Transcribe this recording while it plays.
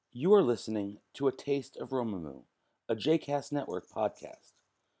You are listening to A Taste of Romamu, a JCast Network podcast.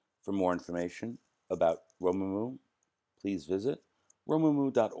 For more information about Romamu, please visit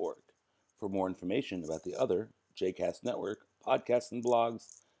romamu.org. For more information about the other JCast Network podcasts and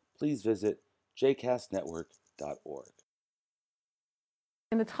blogs, please visit jcastnetwork.org.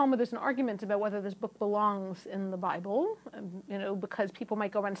 In the Talmud, there's an argument about whether this book belongs in the Bible, because people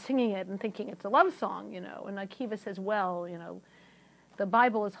might go around singing it and thinking it's a love song, and Akiva says, well, the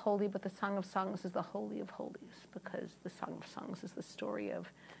Bible is holy, but the Song of Songs is the holy of holies, because the Song of Songs is the story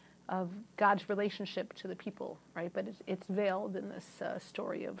of God's relationship to the people, right? But it's veiled in this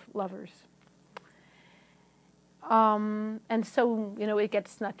story of lovers. And so, it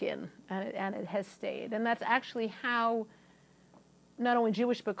gets snuck in, and it has stayed. And that's actually how not only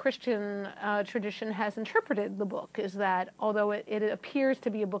Jewish but Christian tradition has interpreted the book, is that although it appears to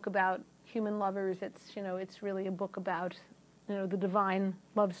be a book about human lovers, it's really a book about the divine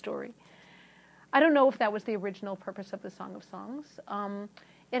love story. I don't know if that was the original purpose of the Song of Songs.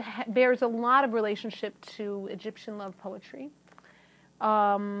 It bears a lot of relationship to Egyptian love poetry.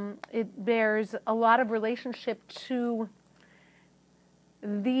 It bears a lot of relationship to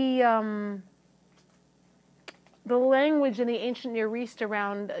the language in the ancient Near East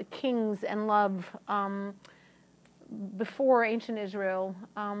around kings and love. Before ancient Israel,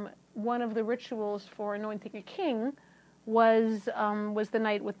 one of the rituals for anointing a king was the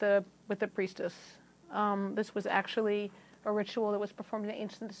night with the priestess. This was actually a ritual that was performed in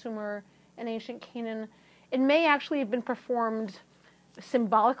ancient Sumer and ancient Canaan. It may actually have been performed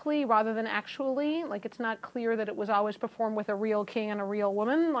symbolically rather than actually. Like, it's not clear that it was always performed with a real king and a real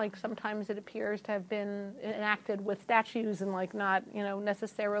woman. Like, sometimes it appears to have been enacted with statues and not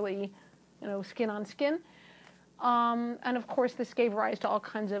necessarily skin on skin. And of course this gave rise to all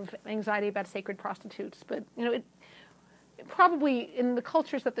kinds of anxiety about sacred prostitutes. But probably in the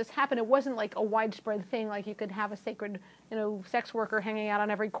cultures that this happened, it wasn't like a widespread thing. Like, you could have a sacred, sex worker hanging out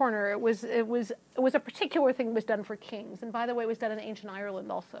on every corner. It was a particular thing that was done for kings. And by the way, it was done in ancient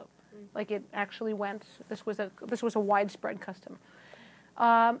Ireland also. Like, it actually went. This was a widespread custom.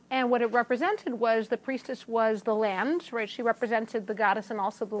 And what it represented was the priestess was the land, right? She represented the goddess and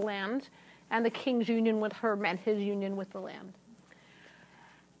also the land. And the king's union with her meant his union with the land.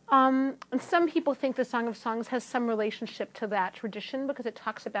 And some people think the Song of Songs has some relationship to that tradition because it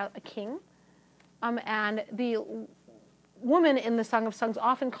talks about a king. And the woman in the Song of Songs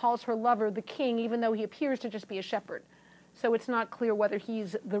often calls her lover the king, even though he appears to just be a shepherd. So it's not clear whether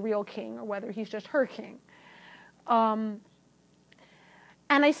he's the real king or whether he's just her king. And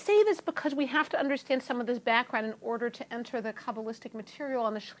I say this because we have to understand some of this background in order to enter the Kabbalistic material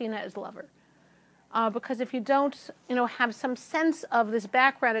on the Shekhinah as lover. Because if you don't, have some sense of this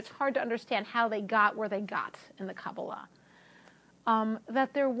background, it's hard to understand how they got where they got in the Kabbalah.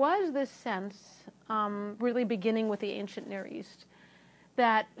 That there was this sense, really beginning with the ancient Near East,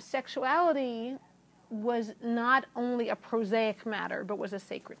 that sexuality was not only a prosaic matter, but was a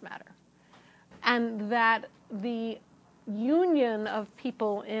sacred matter. And that the union of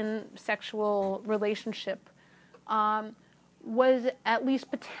people in sexual relationship was at least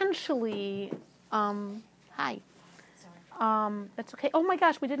potentially... hi. That's okay. Oh my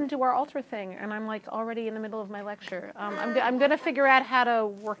gosh, we didn't do our altar thing, and I'm already in the middle of my lecture. I'm going to figure out how to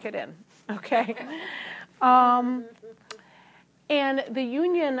work it in. Okay. And the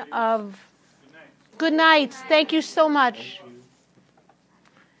union of... Good night. Thank you so much.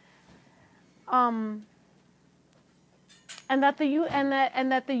 And that the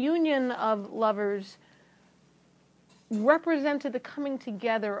union of lovers represented the coming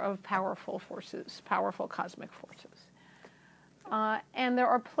together of powerful forces, powerful cosmic forces. And there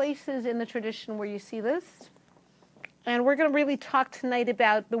are places in the tradition where you see this. And we're going to really talk tonight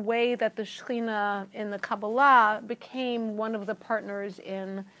about the way that the Shekhinah in the Kabbalah became one of the partners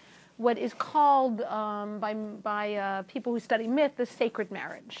in what is called, by people who study myth, the sacred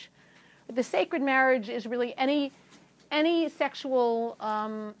marriage. The sacred marriage is really any sexual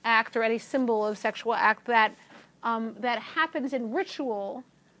act or any symbol of sexual act that happens in ritual,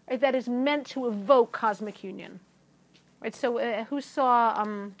 right, that is meant to evoke cosmic union. Right, so who saw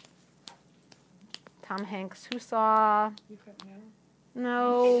Tom Hanks? Who saw...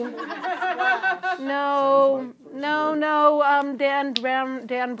 No. Dan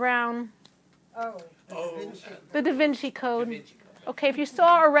Brown. The Da Vinci Code. Okay, if you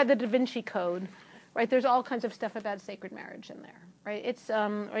saw or read the Da Vinci Code, right, there's all kinds of stuff about sacred marriage in there. Right, it's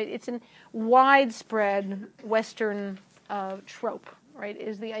a widespread Western trope. Right,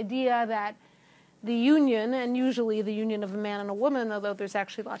 is the idea that the union, and usually the union of a man and a woman, although there's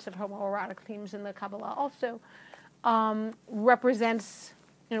actually lots of homoerotic themes in the Kabbalah also, represents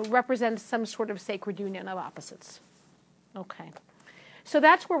represents some sort of sacred union of opposites. Okay. So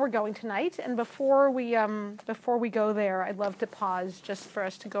that's where we're going tonight. And before we go there, I'd love to pause just for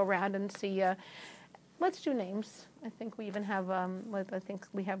us to go around and see. Let's do names. I think we even have. I think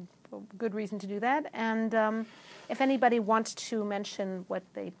we have a good reason to do that. And if anybody wants to mention what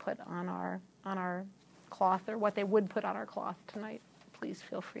they put on our cloth, or what they would put on our cloth tonight, please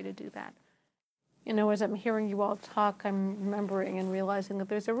feel free to do that. As I'm hearing you all talk, I'm remembering and realizing that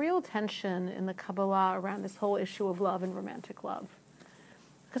there's a real tension in the Kabbalah around this whole issue of love and romantic love.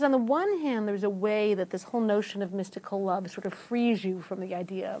 Because on the one hand, there's a way that this whole notion of mystical love sort of frees you from the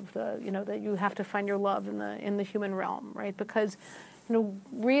idea of that you have to find your love in the human realm, right? Because,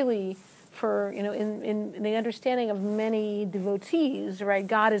 really, for in the understanding of many devotees, right,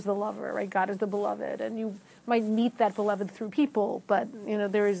 God is the lover, right? God is the beloved, and you might meet that beloved through people, but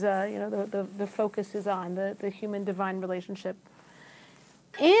there is the focus is on the human divine relationship.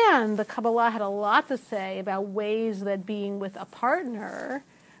 And the Kabbalah had a lot to say about ways that being with a partner,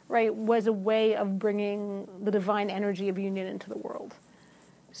 right, was a way of bringing the divine energy of union into the world.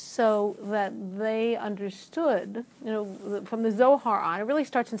 So that they understood, from the Zohar on, it really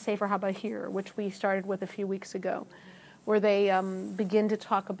starts in Sefer HaBahir, which we started with a few weeks ago, where they begin to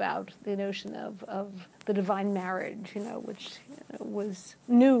talk about the notion of the divine marriage, which was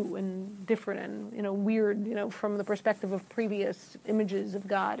new and different and, weird, from the perspective of previous images of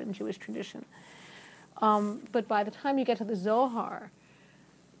God in Jewish tradition. But by the time you get to the Zohar,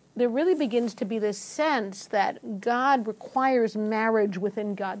 there really begins to be this sense that God requires marriage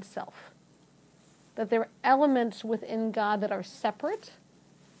within God's self. That there are elements within God that are separate,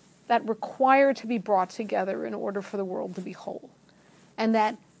 that require to be brought together in order for the world to be whole. And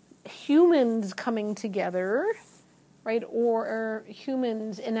that humans coming together, right, or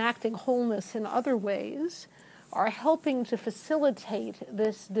humans enacting wholeness in other ways, are helping to facilitate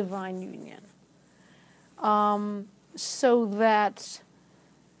this divine union. So that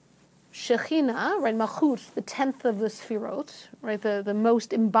Shekhinah, right, Malchut, the 10th of the Sfirot, right, the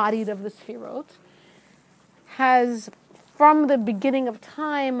most embodied of the Sfirot, has, from the beginning of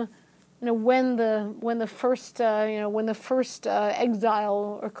time, when the first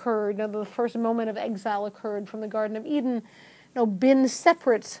exile occurred, the first moment of exile occurred from the Garden of Eden, been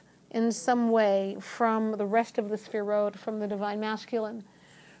separate in some way from the rest of the Sfirot, from the divine masculine,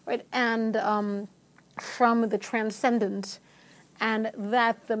 right, and from the transcendent. And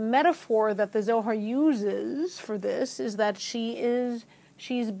that the metaphor that the Zohar uses for this is that she's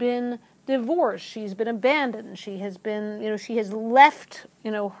been divorced, she's been abandoned, she has been, she has left,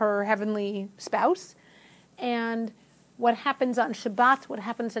 her heavenly spouse. And what happens on Shabbat, what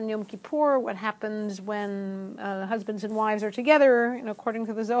happens on Yom Kippur, what happens when husbands and wives are together, according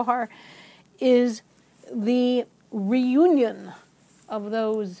to the Zohar, is the reunion of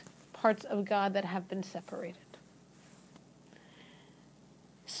those parts of God that have been separated.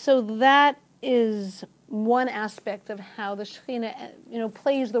 So that is one aspect of how the Shekhinah,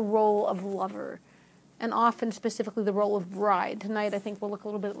 plays the role of lover, and often specifically the role of bride. Tonight, I think we'll look a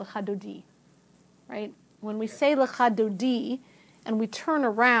little bit at Lecha Dodi, right? When we say Lecha Dodi, and we turn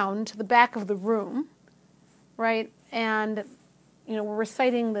around to the back of the room, right, and we're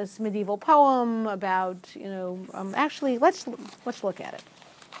reciting this medieval poem about, actually, let's look at it.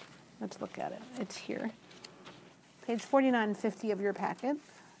 Let's look at it. It's here, page 49 and 50 of your packet.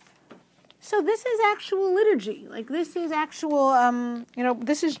 So this is actual liturgy. Like, this is actual,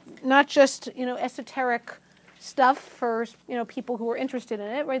 this is not just, esoteric stuff for, people who are interested in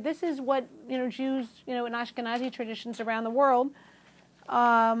it, right? This is what, Jews, in Ashkenazi traditions around the world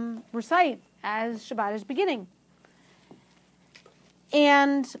recite as Shabbat is beginning.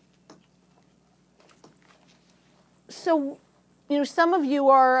 And so, some of you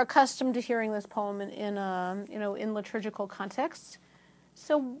are accustomed to hearing this poem in liturgical contexts.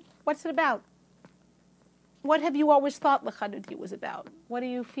 So what's it about? What have you always thought Lecha Dodi was about? What do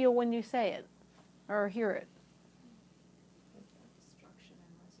you feel when you say it or hear it? Destruction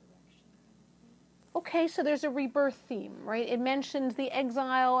and resurrection. Okay, so there's a rebirth theme, right? It mentions the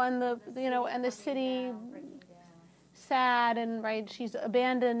exile and the city sad, and right, she's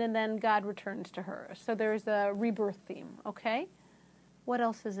abandoned, and then God returns to her. So there's a rebirth theme. Okay, what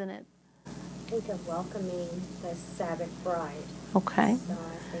else is in it? Think of welcoming the Sabbath bride. Okay. So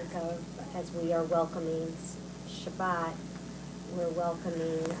I think of, as we are welcoming Shabbat, we're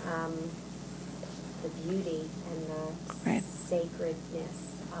welcoming the beauty and the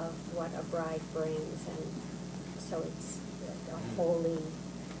sacredness of what a bride brings, and so it's a holy,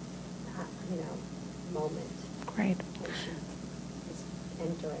 moment. Great.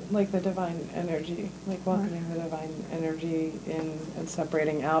 entering. Like the divine energy, like welcoming the divine energy in and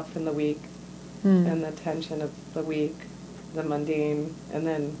separating out from the week and the tension of the week, the mundane, and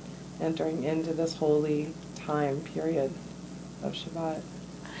then entering into this holy time period of Shabbat.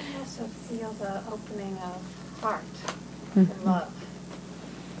 I also feel the opening of heart and love.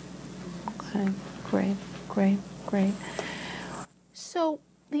 Okay, great. So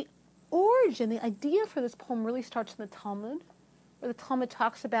the origin, the idea for this poem really starts in the Talmud, where the Talmud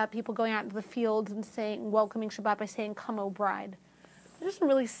talks about people going out into the fields and saying, welcoming Shabbat by saying, "Come, O bride." It doesn't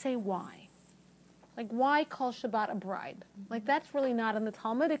really say why. Like, why call Shabbat a bride? Like, that's really not in the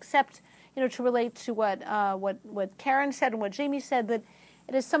Talmud, except, to relate to what Karen said and what Jamie said, that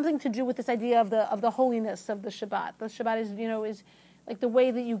it has something to do with this idea of the holiness of the Shabbat. The Shabbat is like the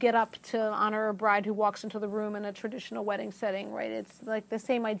way that you get up to honor a bride who walks into the room in a traditional wedding setting, right? It's like the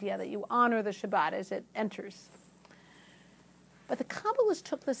same idea that you honor the Shabbat as it enters. But the Kabbalists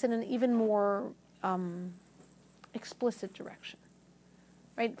took this in an even more explicit direction.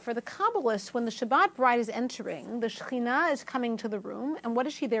 Right? For the Kabbalists, when the Shabbat bride is entering, the Shekhinah is coming to the room, and what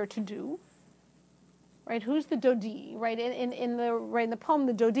is she there to do? Right? Who's the Dodi? Right? In the poem,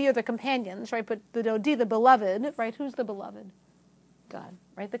 the Dodi are the companions, right? But the Dodi, the beloved, right? Who's the beloved? God.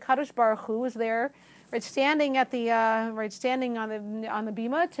 Right? The Kadosh Baruch Hu is there, right? Standing at the standing on the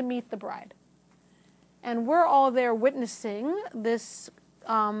bima to meet the bride, and we're all there witnessing this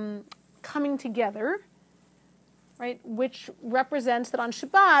coming together. Right, which represents that on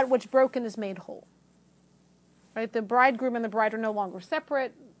Shabbat, what's broken is made whole. Right, the bridegroom and the bride are no longer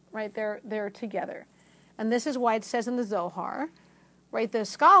separate. Right, they're together, and this is why it says in the Zohar, right, the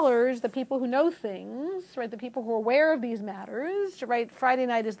scholars, the people who know things, right, the people who are aware of these matters, right, Friday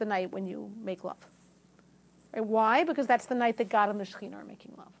night is the night when you make love. Right, why? Because that's the night that God and the Shekhinah are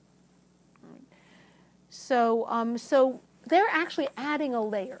making love. Right. So they're actually adding a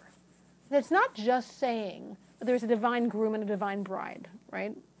layer. It's not just saying there's a divine groom and a divine bride,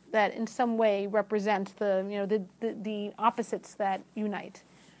 right? That in some way represent the opposites that unite.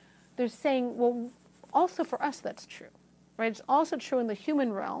 They're saying, well, also for us that's true, right? It's also true in the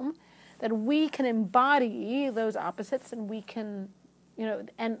human realm that we can embody those opposites, and we can,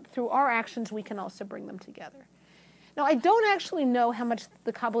 and through our actions we can also bring them together. Now, I don't actually know how much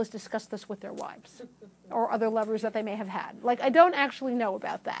the Kabbalists discuss this with their wives or other lovers that they may have had. Like, I don't actually know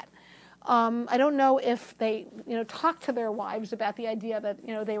about that. I don't know if they, talk to their wives about the idea that,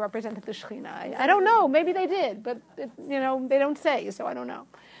 they represented the Shekhinah. I don't know. Maybe they did, but, they don't say, so I don't know.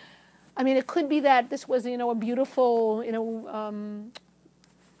 I mean, it could be that this was, a beautiful,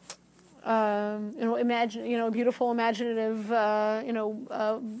 a beautiful imaginative,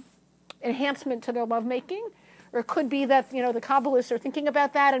 enhancement to their lovemaking. Or it could be that, the Kabbalists are thinking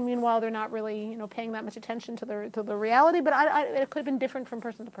about that, and meanwhile they're not really, paying that much attention to the reality. But it could have been different from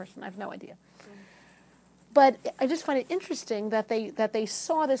person to person. I have no idea. But I just find it interesting that they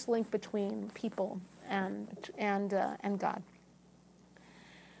saw this link between people and God.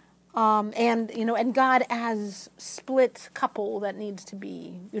 And God as split couple that needs to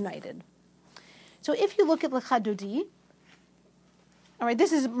be united. So if you look at Lecha Dodi, all right,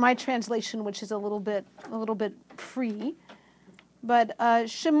 this is my translation, which is a little bit free, but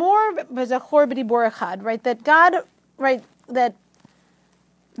Shemor v'Zachor b'dibor echad, right? That God, right? That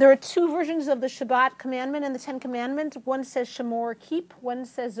there are two versions of the Shabbat commandment and the Ten Commandments. One says Shemor, keep. One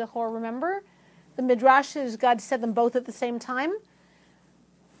says Zachor, remember. The Midrash is God said them both at the same time.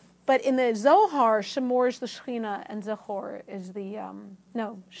 But in the Zohar, Shemor is the Shekhinah and Zachor is the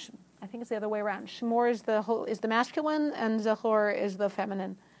I think it's the other way around. Shemor is the masculine and Zachor is the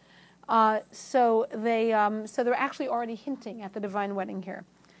feminine. So they're actually already hinting at the divine wedding here,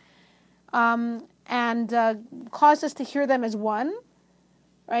 and cause us to hear them as one,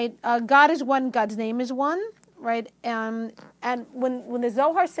 right? God is one. God's name is one, right? And when the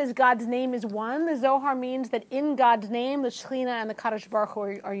Zohar says God's name is one, the Zohar means that in God's name, the Shekhinah and the Kadosh Baruch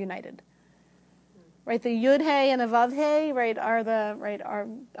Hu are united. Right, the Yud Hey and the Vav Hey, right, are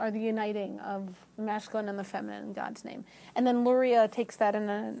the uniting of the masculine and the feminine in God's name, and then Luria takes that in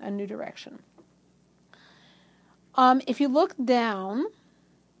a new direction. If you look down,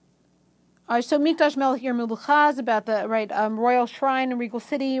 so Mikdash Melech Ir Melucha is about the royal shrine in Regal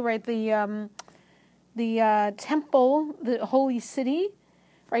City, right, the temple, the holy city,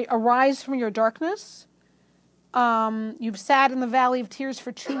 right, arise from your darkness. You've sat in the valley of tears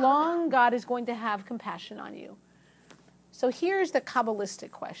for too long. God is going to have compassion on you. So here's the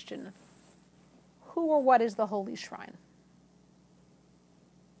Kabbalistic question. Who or what is the holy shrine?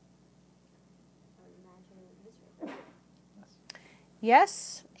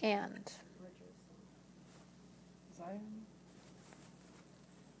 Yes, and?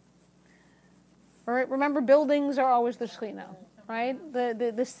 All right, remember, buildings are always the Shekhinah, right?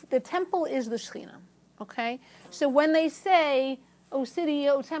 The temple is the Shekhinah, okay? So when they say, "O city,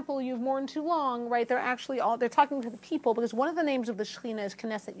 O temple, you've mourned too long," right? They're talking to the people, because one of the names of the Shekhinah is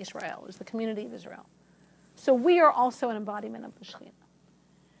Knesset Yisrael, is the community of Israel. So we are also an embodiment of the Shekhinah.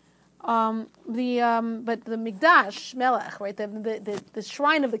 But the Mikdash Melech, right? The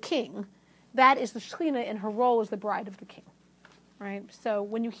shrine of the king, that is the Shekhinah in her role as the bride of the king, right? So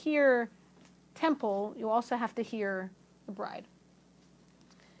when you hear temple, you also have to hear the bride.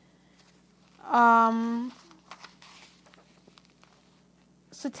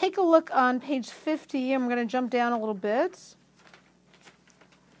 So take a look on page 50. I'm going to jump down a little bit.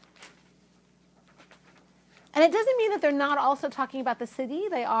 And it doesn't mean that they're not also talking about the city.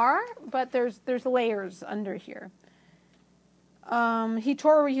 They are, but there's layers under here.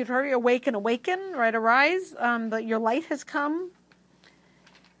 Hitori, awaken, right? Arise. Your light has come.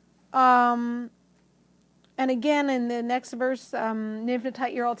 And again, in the next verse,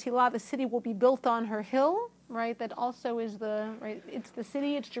 Nivnatat Yer al Tilah, the city will be built on her hill, right? That also is right? It's the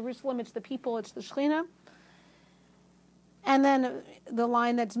city, it's Jerusalem, it's the people, it's the Shekhinah. And then the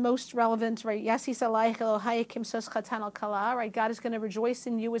line that's most relevant, right? Yasis alayich Elohai kimsos chatan al kala, right? God is going to rejoice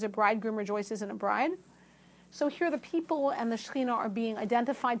in you as a bridegroom rejoices in a bride. So here the people and the Shekhinah are being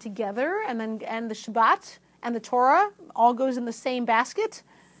identified together, and the Shabbat and the Torah all goes in the same basket,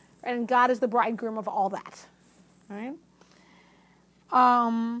 and God is the bridegroom of all that, right?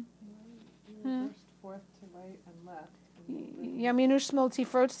 Reversed forth to right and left. Yaminu Shmol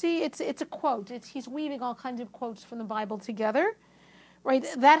Tifrotzi. It's a quote. He's weaving all kinds of quotes from the Bible together, right?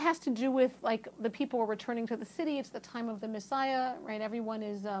 That has to do with like the people are returning to the city. It's the time of the Messiah, right? Everyone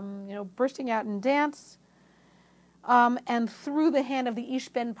is bursting out in dance. And through the hand of the Ish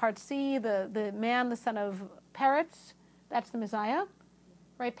ben Partzi, the man, the son of Peretz, that's the Messiah,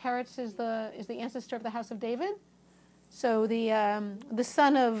 right? Peretz is the ancestor of the house of David. So the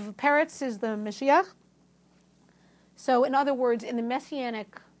son of Peretz is the Mashiach. So in other words, in the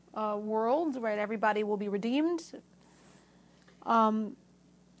messianic world, right, everybody will be redeemed. And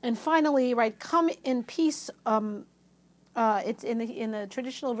finally, right, come in peace. It's in the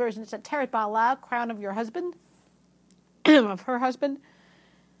traditional version. It's a Teret Ba'ala, crown of your husband, of her husband.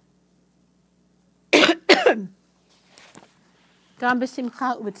 Gam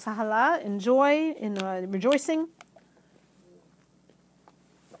b'simcha u'b'tzahala, in joy, in rejoicing,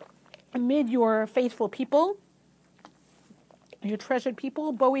 amid your faithful people. Your treasured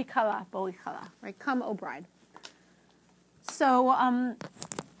people, boi kala, right? Come, O bride. So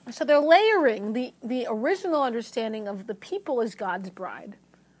they're layering the original understanding of the people as God's bride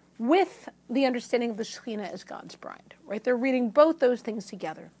with the understanding of the Shekhinah as God's bride, right? They're reading both those things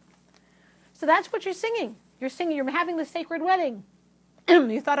together. So that's what you're singing. You're having the sacred wedding.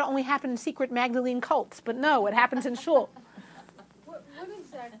 You thought it only happened in secret Magdalene cults, but no, it happens in shul. What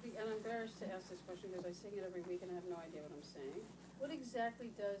exactly, and I'm embarrassed to ask this question because I sing it every week and I have no idea what I'm saying. What exactly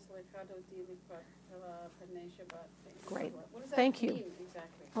does Lechado Di Panei Shabbat mean? Great. What does that Thank mean you.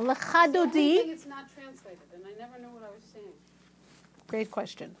 exactly? Lechado I Di. think it's not translated, and I never know what I was saying. Great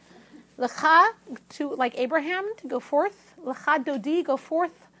question. Lecha, to like Abraham, to go forth. Lecha Dodi, go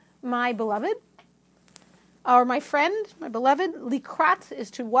forth, my beloved. Or my friend, my beloved. Likrat is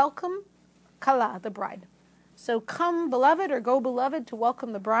to welcome. Kala, the bride. So come, beloved, or go, beloved, to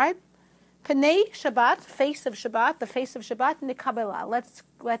welcome the bride. Panei Shabbat, face of Shabbat, the face of Shabbat, Nikabela.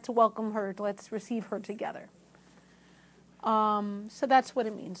 Let's welcome her, let's receive her together. So that's what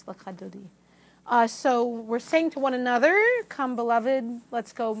it means, Lecha Dodi. So we're saying to one another, come, beloved,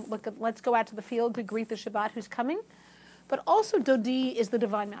 let's go out to the field to greet the Shabbat who's coming. But also Dodi is the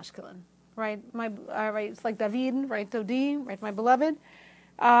divine masculine, right? Right, it's like David, right? Dodi, right? My beloved,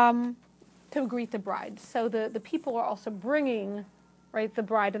 to greet the bride. So the people are also bringing, right, the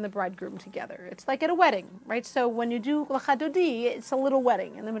bride and the bridegroom together. It's like at a wedding, right? So when you do Lecha Dodi, it's a little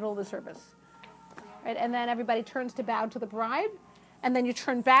wedding in the middle of the service, right? And then everybody turns to bow to the bride. And then you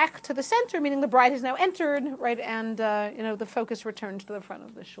turn back to the center, meaning the bride has now entered, right? And, the focus returns to the front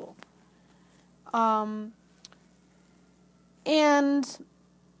of the shul. Some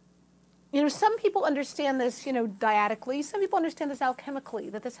people understand this, dyadically. Some people understand this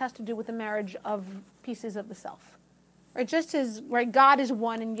alchemically, that this has to do with the marriage of pieces of the self. Right? Just as, right, God is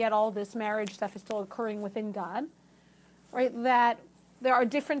one and yet all this marriage stuff is still occurring within God. Right? That there are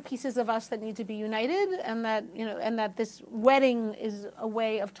different pieces of us that need to be united, and that this wedding is a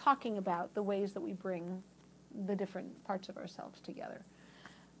way of talking about the ways that we bring the different parts of ourselves together.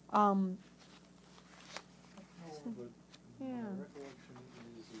 But my recollection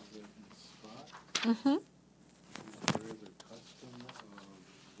is that in Spot, there is a custom of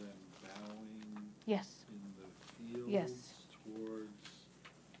them bowing Yes. in the fields Yes. towards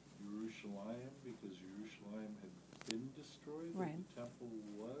Jerusalem, because Jerusalem had been destroyed, Right. and the temple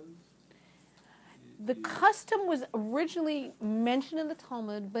was? The custom was originally mentioned in the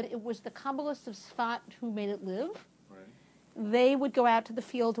Talmud, but it was the Kabbalists of Sfat who made it live. Right. They would go out to the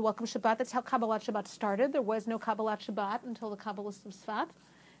field to welcome Shabbat. That's how Kabbalat Shabbat started. There was no Kabbalat Shabbat until the Kabbalists of Sfat.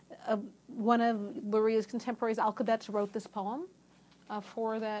 One of Luria's contemporaries, Alkabetz, wrote this poem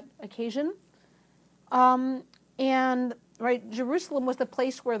for that occasion. And Jerusalem was the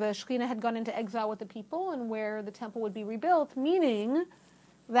place where the Shekhinah had gone into exile with the people and where the temple would be rebuilt, meaning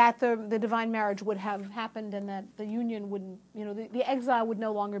that the divine marriage would have happened and that the union wouldn't, the exile would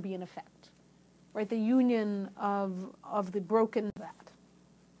no longer be in effect. Right, the union of the broken that.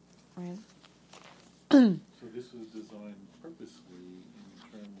 Right. So this was designed purposely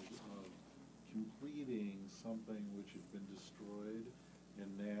in terms of completing something which had been destroyed, and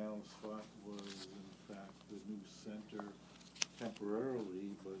now Sfat was in fact the new center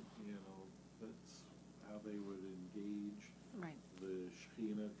temporarily, but that's how they would engage Right. the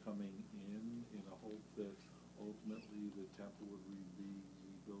Shekhinah coming in a hope that ultimately the temple would be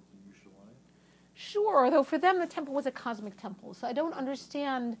rebuilt in Yerushalayim. Sure, though for them the temple was a cosmic temple, so I don't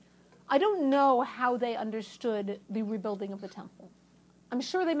know how they understood the rebuilding of the temple. I'm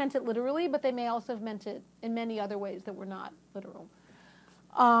sure they meant it literally, but they may also have meant it in many other ways that were not literal.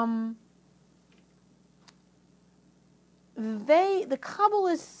 The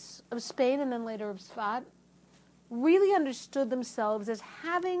Kabbalists of Spain and then later of Sfat really understood themselves as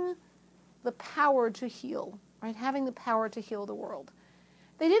having the power to heal, right? Having the power to heal the world.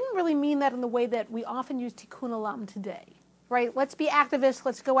 They didn't really mean that in the way that we often use tikkun olam today, right? Let's be activists,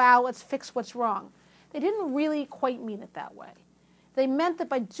 let's go out, let's fix what's wrong. They didn't really quite mean it that way. They meant that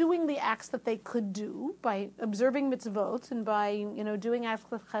by doing the acts that they could do, by observing mitzvot and by doing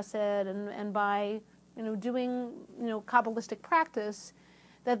acts of chesed and by doing Kabbalistic practice,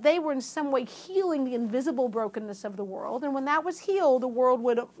 that they were in some way healing the invisible brokenness of the world, and when that was healed, the world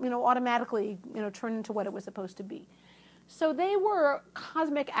would automatically turn into what it was supposed to be. So they were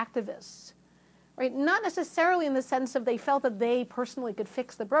cosmic activists, right? Not necessarily in the sense of they felt that they personally could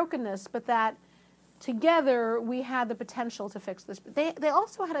fix the brokenness, but that together we had the potential to fix this. They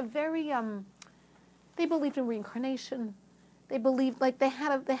also had a very they believed in reincarnation. They believed they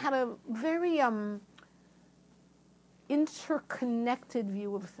had a very interconnected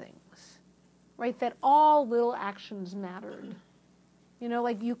view of things, right? That all little actions mattered.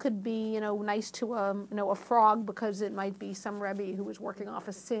 You could be, nice to a frog because it might be some Rebbe who was working off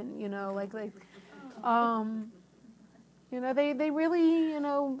a sin, they really,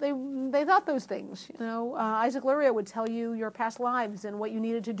 they thought those things, Isaac Luria would tell you your past lives and what you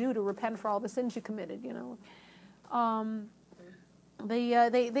needed to do to repent for all the sins you committed,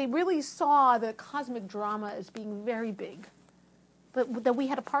 They really saw the cosmic drama as being very big, but that we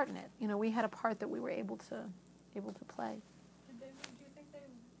had a part in it. We had a part that we were able to play. Do you think they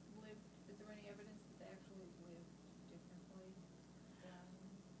lived? Is there any evidence that they actually lived differently than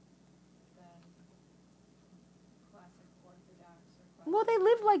classic Orthodox or classic? Well, they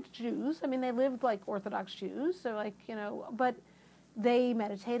lived like Jews. I mean, they lived like Orthodox Jews. So, but they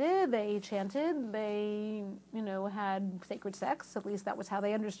meditated, they chanted, they, had sacred sex. At least that was how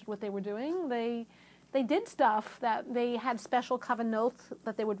they understood what they were doing. They did stuff that they had special kavanot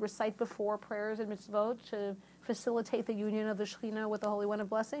that they would recite before prayers and mitzvot to facilitate the union of the Shekhinah with the Holy One of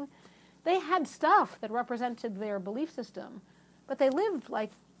Blessing. They had stuff that represented their belief system, but they lived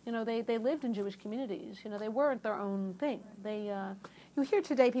like, they lived in Jewish communities. They weren't their own thing. You hear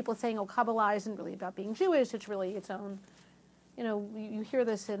today people saying, oh, Kabbalah isn't really about being Jewish, it's really its own. You hear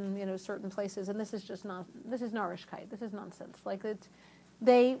this in, certain places, and this is narishkeit, this is nonsense.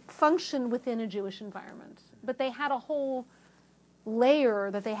 They function within a Jewish environment, but they had a whole layer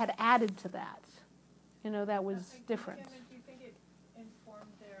that they had added to that, that was different. Do you think it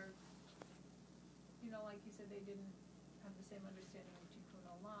informed their, like you said, they didn't have the same understanding of tikkun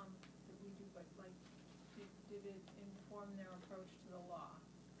olam that we do, but did it inform their approach to the law,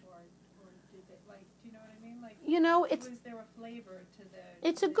 or did they, do you know what I mean? Was there a flavor to the?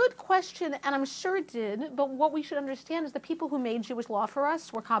 It's a good question, and I'm sure it did. But what we should understand is the people who made Jewish law for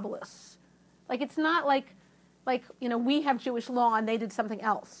us were Kabbalists. It's not like we have Jewish law and they did something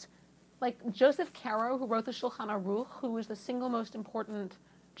else. Joseph Caro, who wrote the Shulchan Aruch, who was the single most important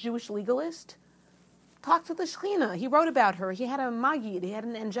Jewish legalist, talked to the Shekhinah. He wrote about her. He had a Magid. He had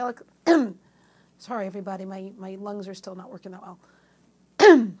an angelic. Sorry, everybody, my lungs are still not working that well.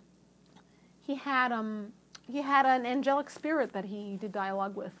 He had an angelic spirit that he did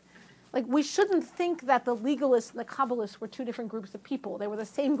dialogue with. We shouldn't think that the legalists and the Kabbalists were two different groups of people. They were the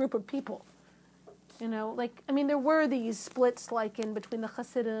same group of people. There were these splits like in between the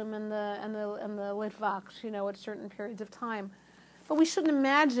Hasidim and the Litvaks, at certain periods of time. But we shouldn't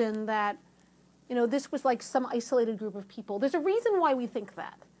imagine that, this was like some isolated group of people. There's a reason why we think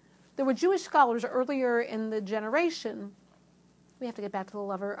that. There were Jewish scholars earlier in the generation, we have to get back to the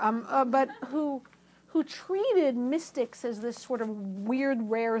lover, but who treated mystics as this sort of weird,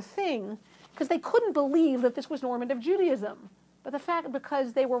 rare thing, because they couldn't believe that this was normative Judaism. But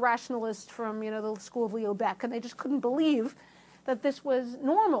because they were rationalists from, the school of Leo Beck, and they just couldn't believe that this was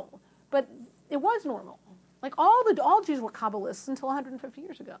normal. But it was normal. Like all Jews were Kabbalists until 150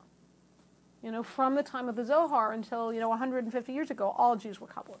 years ago. From the time of the Zohar until, 150 years ago, all Jews were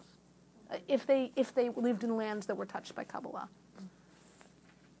Kabbalists. If they lived in lands that were touched by Kabbalah.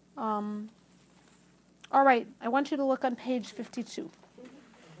 All right, I want you to look on page 52.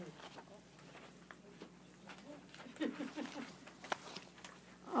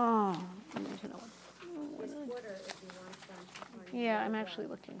 Oh, I need to know This quarter, if you want some. Yeah, I'm actually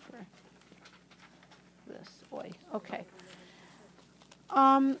looking for this. Boy, okay.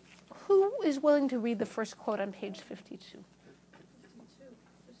 Who is willing to read the first quote on page 52?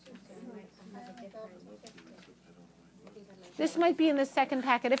 This might be in the second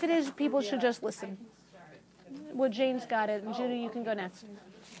packet. If it is, people should just listen. Well, Jane's got it, and Judy, you can go next.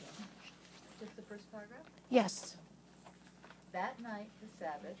 Just the first paragraph? Yes. That night, the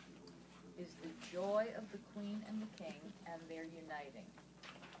Sabbath, is the joy of the queen and the king, and their uniting.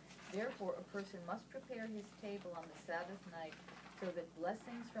 Therefore, a person must prepare his table on the Sabbath night so that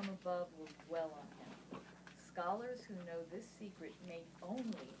blessings from above will dwell on him. Scholars who know this secret mate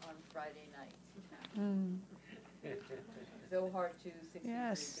only on Friday nights. Zohar 2:63b.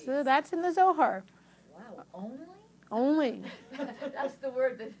 Yes, so that's in the Zohar. Wow, only? Only. That's the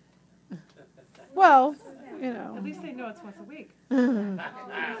word that... Well, At least they know it's once a week. Jill,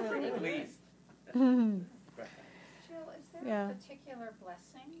 is there Yeah. a particular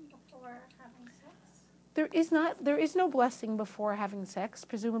blessing before having sex? There is no blessing before having sex.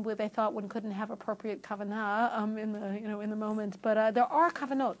 Presumably, they thought one couldn't have appropriate kavanah in the moment. But there are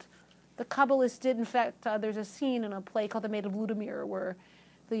kavanot. The Kabbalists did, in fact. There's a scene in a play called The Maid of Ludimir where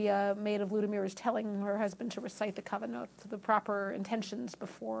the Maid of Ludimir is telling her husband to recite the kavanot, the proper intentions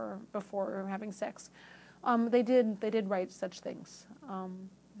before having sex. They did write such things.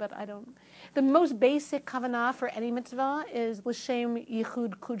 But I don't. The most basic kavanah for any mitzvah is l'shem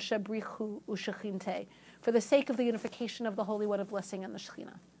yichud kudsha brichu u'shechinte, for the sake of the unification of the Holy One of Blessing and the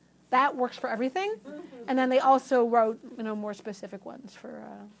Shekhinah. That works for everything, and then they also wrote more specific ones for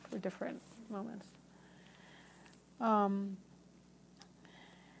different moments.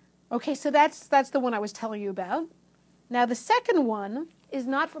 Okay, so that's the one I was telling you about. Now the second one is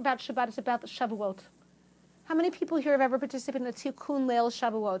not about Shabbat; it's about the Shavuot. How many people here have ever participated in the Tikkun Leil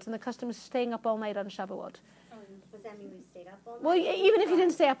Shavuot, and the custom is staying up all night on Shavuot? Does that mean we stayed up all night? Well, even if you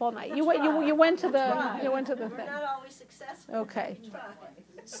didn't stay up all night, you went to the thing. We're not always successful. Okay. We try.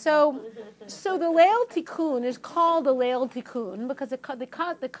 So the Leil Tikkun is called the Leil Tikkun because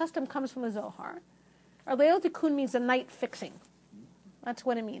the custom comes from the Zohar. Our Leil Tikkun means a night fixing. That's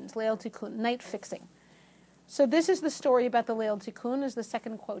what it means, Leil Tikkun, night fixing. So this is the story about the Leil Tikkun, is the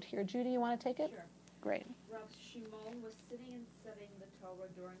second quote here. Judy, you want to take it? Sure. Great. Rav Shimon was sitting and studying the Torah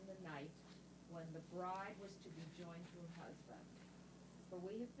during the night when the bride was to be joined to her husband. For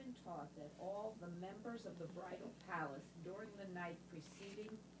we have been taught that all the members of the bridal palace during the night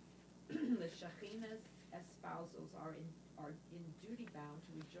preceding the Shekhinah's espousals are in duty bound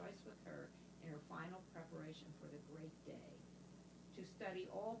to rejoice with her in her final preparation for the great day, to study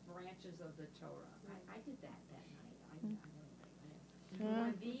all branches of the Torah. I did that night. I know.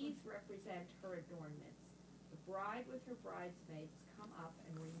 For these represent her adornments. The bride with her bridesmaids come up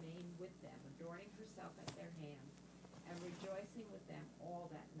and remain with them, adorning herself at their hands, and rejoicing with them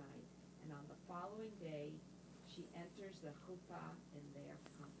all that night. And on the following day, she enters the chuppah in their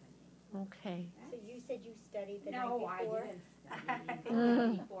company. Okay. So you said you studied the No, night I before? didn't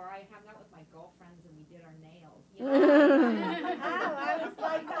study before. I hung out with my girlfriends and we did our nails. I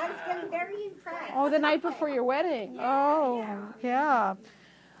was getting very impressed. Oh, the night before your wedding. Oh, yeah.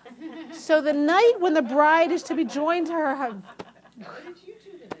 So the night when the bride is to be joined to her husband. What did you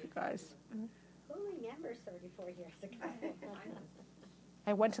do today? Guys, Who remembers 34 years ago?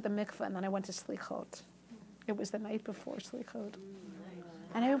 I went to the mikveh and then I went to Slichot. It was the night before Slichot.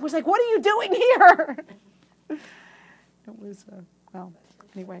 And I was like, what are you doing here? It was,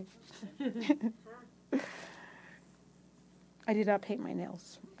 anyway. I did not paint my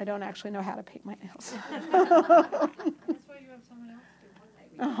nails. I don't actually know how to paint my nails. That's why you have someone else do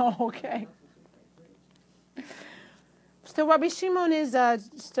one night. Oh, okay. So Rabbi Shimon is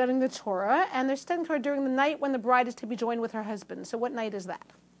studying the Torah, and they're studying Torah during the night when the bride is to be joined with her husband. So what night is that?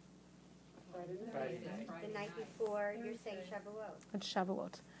 The night before, you're saying Shavuot. It's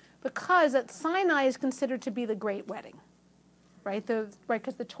Shavuot. Because at Sinai is considered to be the great wedding, right?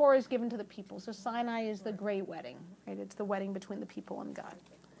 Because the Torah is given to the people. So Sinai is the great wedding, right? It's the wedding between the people and God.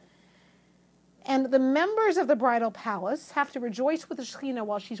 And the members of the bridal palace have to rejoice with the Shekhinah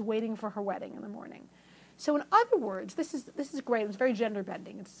while she's waiting for her wedding in the morning. So in other words, this is great. It's very gender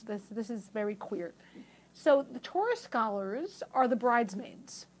bending. This is very queer. So the Torah scholars are the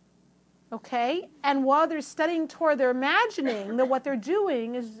bridesmaids, okay? And while they're studying Torah, they're imagining that what they're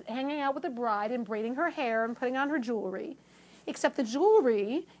doing is hanging out with the bride and braiding her hair and putting on her jewelry, except the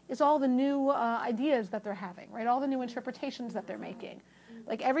jewelry is all the new ideas that they're having, right? All the new interpretations that they're making.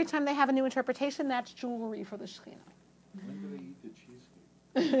 Like every time they have a new interpretation, that's jewelry for the Shekhinah. When do they eat the cheesecake?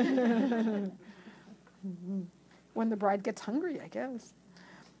 When the bride gets hungry, I guess.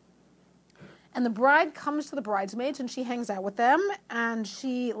 And the bride comes to the bridesmaids, and she hangs out with them, and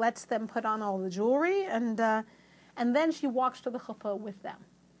she lets them put on all the jewelry, and then she walks to the chuppah with them.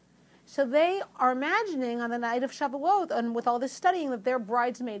 So they are imagining on the night of Shavuot, and with all this studying, that they're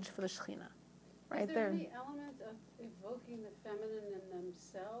bridesmaids for the Shekhinah. Right? Is there any element of evoking the feminine in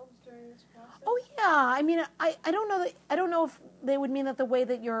themselves during this process? Oh yeah, I mean, I don't know if they would mean that the way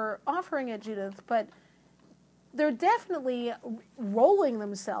that you're offering it, Judith, but they're definitely rolling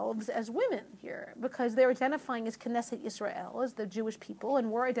themselves as women here because they're identifying as Knesset Yisrael, as the Jewish people,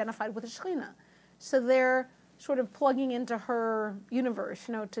 and we're identified with the Shekhinah. So they're sort of plugging into her universe,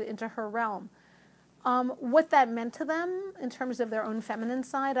 into her realm. What that meant to them in terms of their own feminine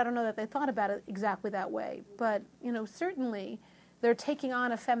side, I don't know that they thought about it exactly that way, but certainly they're taking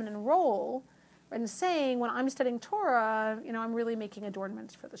on a feminine role and saying, when I'm studying Torah, I'm really making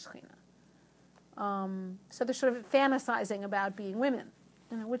adornments for the Shekhinah. So they're sort of fantasizing about being women,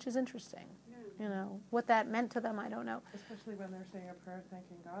 which is interesting. Yeah. What that meant to them, I don't know. Especially when they're saying a prayer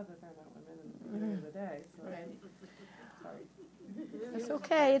thanking God that they're not women in the beginning of the day. So Right. Sorry. It's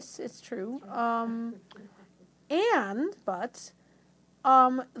okay. It's true. But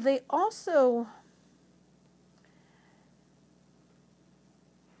they also.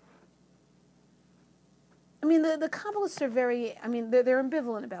 I mean, the Kabbalists are very, they're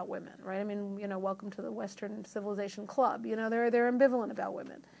ambivalent about women, right? Welcome to the Western Civilization Club. They're ambivalent about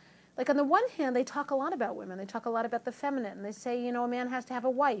women. Like, on the one hand, they talk a lot about women. They talk a lot about the feminine. They say, a man has to have a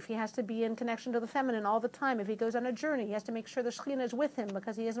wife. He has to be in connection to the feminine all the time. If he goes on a journey, he has to make sure the Shekhinah is with him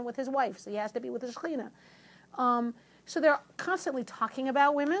because he isn't with his wife, so he has to be with the Shekhinah. So they're constantly talking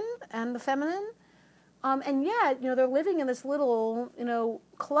about women and the feminine. And yet, they're living in this little,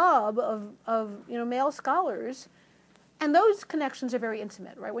 club of male scholars, and those connections are very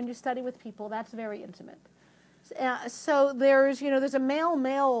intimate, right? When you study with people, that's very intimate. So there's a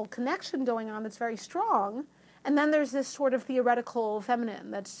male-male connection going on that's very strong, and then there's this sort of theoretical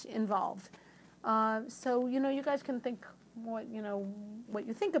feminine that's involved. So you guys can think what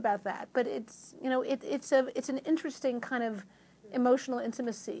you think about that, but it's an interesting kind of emotional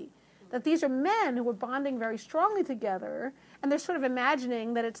intimacy. That these are men who are bonding very strongly together, and they're sort of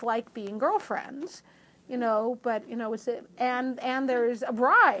imagining that it's like being girlfriends, but it's and there's a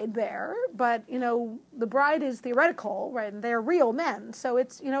bride there, but the bride is theoretical, right? And they're real men, so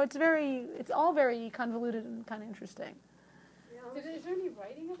it's all very convoluted and kind of interesting. Is there any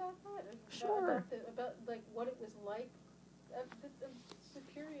writing about that? Sure. About like what it was like. I'm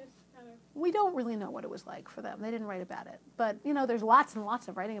curious, kind of. We don't really know what it was like for them. They didn't write about it. But, there's lots and lots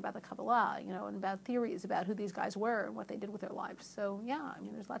of writing about the Kabbalah, and about theories about who these guys were and what they did with their lives. So, yeah,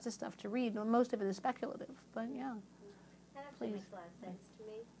 there's lots of stuff to read. Most of it is speculative, but, yeah. That actually makes a lot of sense to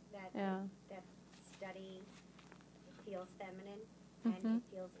me, that study feels feminine, and it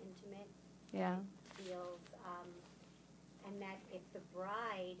feels intimate. Yeah. It feels, and that if the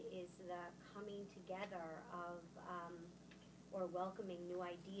bride is the coming together of, or welcoming new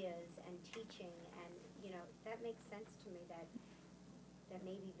ideas and teaching, and that makes sense to me that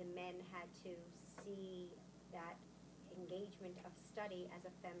maybe the men had to see that engagement of study as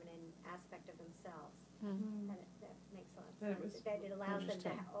a feminine aspect of themselves. Mm-hmm. That makes a lot of sense. That it allows them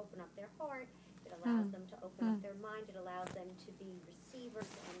to open up their heart, it allows them to open up their mind, it allows them to be receivers,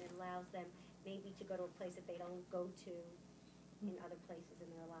 and it allows them maybe to go to a place that they don't go to in other places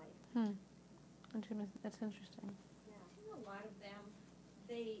in their life. That's interesting. A lot of them,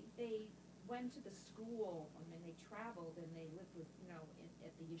 they went to the school, they traveled and they lived with,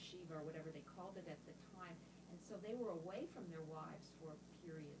 at the yeshiva or whatever they called it at the time. And so they were away from their wives for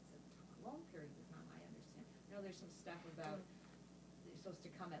periods of time, long periods of time, I understand. There's some stuff about, there's supposed to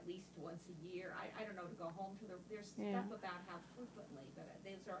come at least once a year. I don't know, to go home to there's Yeah. stuff about how frequently, but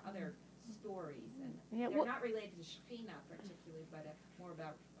those are other stories, and Yeah, they're well- not related to Shekhinah particularly, but more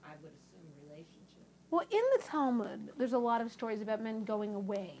about, I would assume, relationship. Well, in the Talmud, there's a lot of stories about men going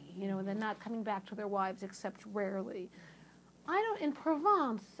away, and then not coming back to their wives except rarely. In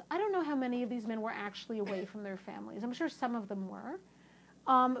Provence, I don't know how many of these men were actually away from their families. I'm sure some of them were.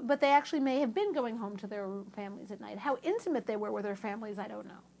 But they actually may have been going home to their families at night. How intimate they were with their families, I don't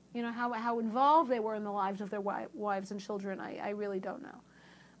know. How involved they were in the lives of their wives and children, I really don't know.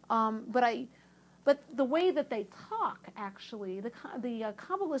 But the way that they talk, actually, the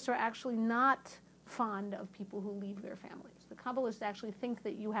Kabbalists are actually not fond of people who leave their families. The Kabbalists actually think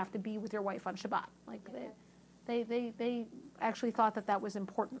that you have to be with your wife on Shabbat. Like they actually thought that was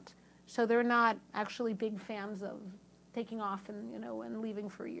important. So they're not actually big fans of taking off and leaving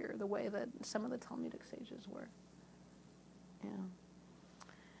for a year the way that some of the Talmudic sages were. Yeah.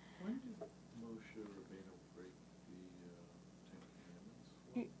 When did Moshe Rabbeinu break the Ten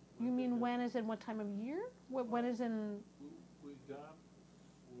Commandments? You mean when is in what time of year? When is in? We got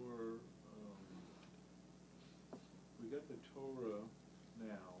we got the Torah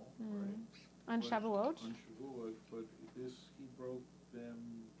now, right? On Shavuot? On Shavuot, but he broke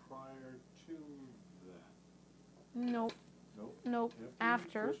them prior to that. Nope. Nope.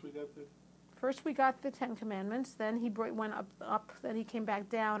 After. First we got the Ten Commandments. Then he went up. Then he came back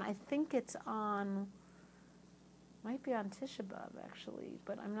down. I think it's on. Might be on Tisha B'Av actually,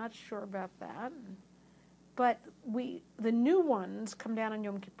 but I'm not sure about that. But the new ones come down on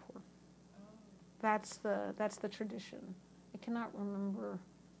Yom Kippur. That's the tradition. I cannot remember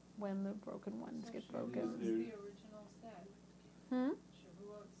when the broken ones get broken. Shavuot's the original set.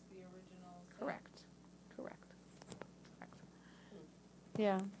 Shavuot's the original set. Correct.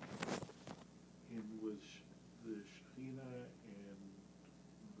 Yeah. And was the Shekhinah and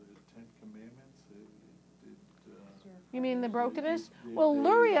the Ten Commandments, You mean the brokenness? Well,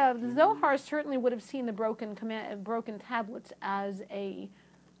 Luria, the Zohar certainly would have seen the broken tablets as a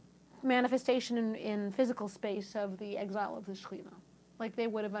manifestation in physical space of the exile of the Shekhinah. Like they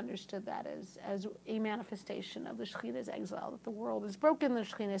would have understood that as a manifestation of the Shekhinah's exile, that the world is broken, the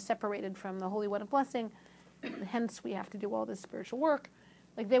Shekhinah is separated from the Holy One of Blessing, hence we have to do all this spiritual work.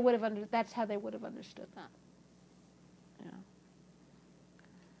 Like they would have that's how they would have understood that. Yeah.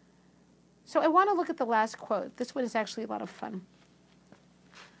 So I want to look at the last quote. This one is actually a lot of fun.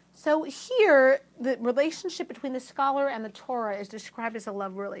 So here, the relationship between the scholar and the Torah is described as a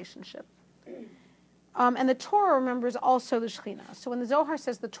love relationship. And the Torah, remember, is also the Shekhinah. So when the Zohar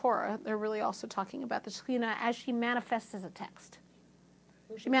says the Torah, they're really also talking about the Shekhinah as she manifests as a text.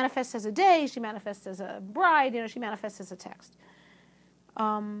 She manifests as a day, she manifests as a bride, she manifests as a text.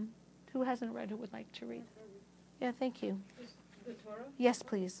 Who hasn't read, who would like to read? Yeah, thank you. The Torah? Yes,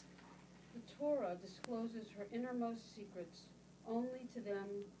 please. The Torah discloses her innermost secrets only to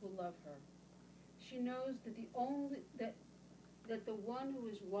them who love her. She knows that the one who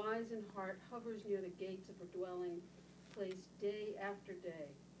is wise in heart hovers near the gates of her dwelling place day after day.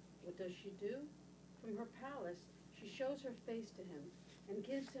 What does she do? From her palace, she shows her face to him and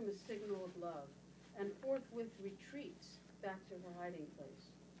gives him a signal of love, and forthwith retreats back to her hiding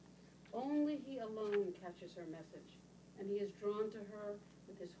place. Only he alone catches her message, and he is drawn to her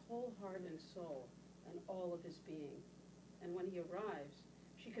with his whole heart and soul and all of his being. And when he arrives,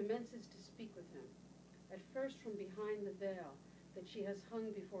 she commences to speak with him, at first from behind the veil that she has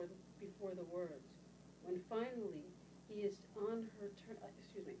hung before the words. When finally he is on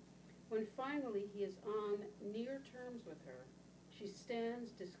near terms with her, she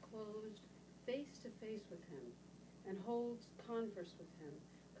stands disclosed face to face with him and holds converse with him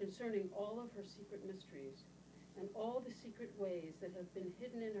concerning all of her secret mysteries and all the secret ways that have been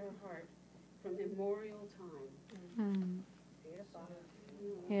hidden in her heart from immemorial time.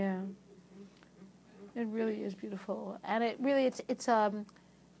 Yeah. It really is beautiful. And it really, it's a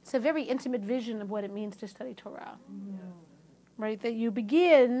very intimate vision of what it means to study Torah. Right? That you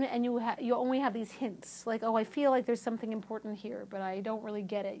begin and you only have these hints. Like, oh, I feel like there's something important here, but I don't really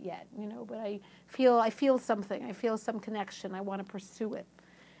get it yet. But I feel something. I feel some connection. I want to pursue it.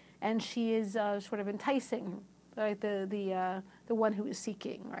 And she is sort of enticing, right? The one who is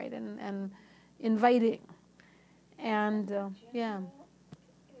seeking, right? And inviting. And, yeah.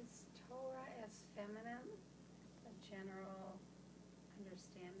 Is Torah as feminine a general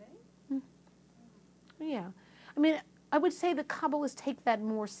understanding? Yeah. I mean, I would say the Kabbalists take that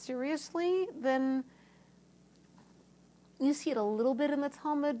more seriously than you see it a little bit in the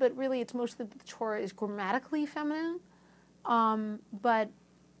Talmud, but really it's mostly that the Torah is grammatically feminine. But,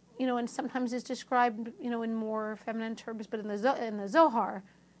 and sometimes is described, in more feminine terms, but in the Zohar,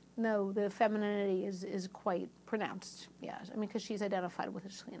 no, the femininity is quite pronounced. Yeah, I mean, because she's identified with a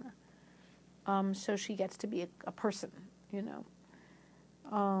Shekhinah. So she gets to be a person, Yeah, in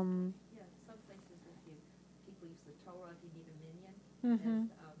some places if people use the Torah, if you need a minion,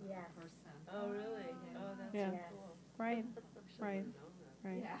 Yes. a person. Oh, really? Yeah. Oh, that's Yeah. so Yes. cool. Right, right, Should've known that.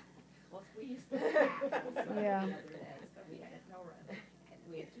 right. Yeah. Well, we used the cat Yeah. the other day, so we had a Torah, and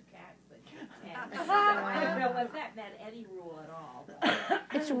we had 2 cats, and so I don't know if that meant any rule at all. But.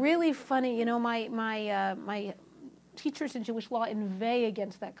 It's really funny, my teachers in Jewish law inveigh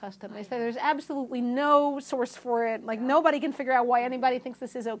against that custom. They say there's absolutely no source for it. Like nobody can figure out why anybody thinks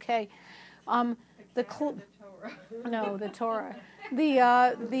this is okay. The Torah. No, the Torah.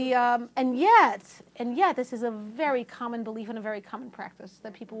 And yet, this is a very common belief and a very common practice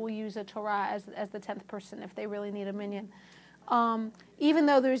that people will use a Torah as the 10th person if they really need a minion. Even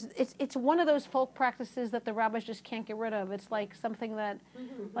though it's one of those folk practices that the rabbis just can't get rid of. It's like something that,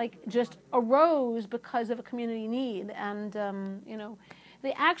 just arose because of a community need, and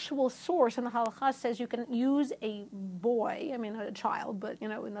the actual source in the halakha says you can use a boy, I mean a child, but in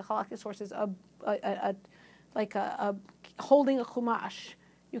the halakha sources like holding a chumash,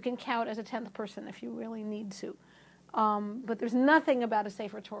 you can count as a 10th person if you really need to. But there's nothing about a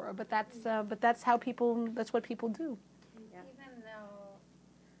Sefer Torah. But that's what people do. Even though,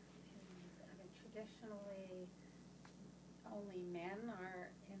 traditionally, only men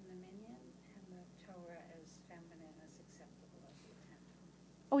are in the minyan, and the Torah is feminine is acceptable as the 10th.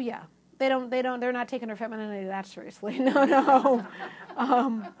 Oh yeah, they're not taking their femininity that seriously. No.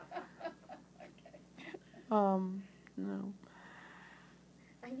 No.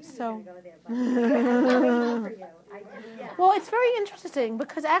 I knew So. you were going to go there, but I was for you. Well, it's very interesting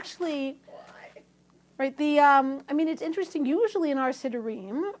because actually, right? It's interesting. Usually in our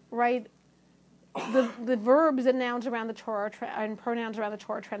siddurim, right, the verbs and nouns around the Torah and pronouns around the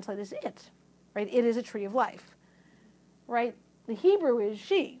Torah translate as it, right? It is a tree of life, right? The Hebrew is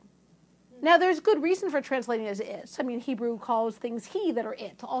she. Now, there's good reason for translating as it. I mean, Hebrew calls things he that are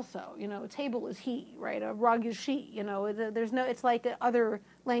it also. A table is he, right? A rug is she. It's like other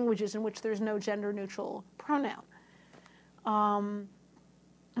languages in which there's no gender-neutral pronoun.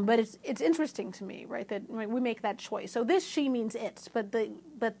 But it's interesting to me, right, that we make that choice. So this she means it, but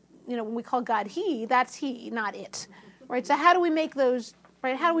when we call God he, that's he, not it, right? So how do we make those,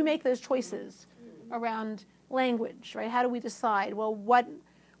 right? How do we make those choices around language, right? How do we decide, well,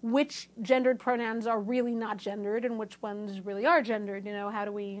 which gendered pronouns are really not gendered and which ones really are gendered? How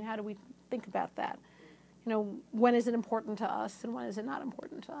do we think about that? When is it important to us and when is it not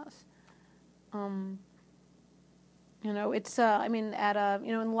important to us? It's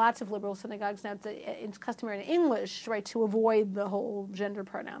in lots of liberal synagogues now it's customary in English, right, to avoid the whole gender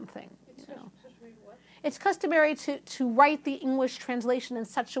pronoun thing. It's customary to write the English translation in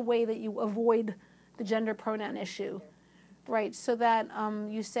such a way that you avoid the gender pronoun issue. Right, so that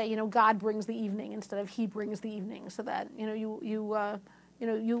you say, God brings the evening instead of he brings the evening, so that you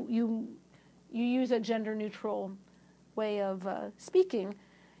use a gender neutral way of speaking,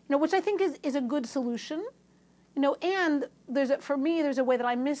 which I think is a good solution, and for me there's a way that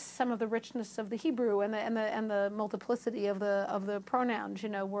I miss some of the richness of the Hebrew and the multiplicity of the pronouns,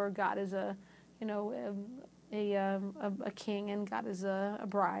 where God is a king and God is a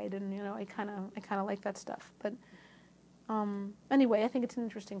bride, and I kind of like that stuff, but. Anyway, I think it's an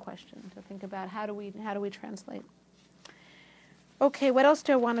interesting question to think about. How do we translate? Okay, what else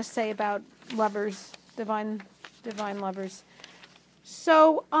do I want to say about lovers, divine lovers?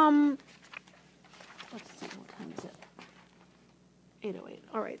 So, let's see, what time is it? 8:08.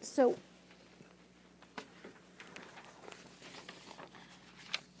 All right, so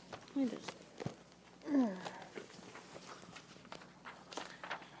let me just.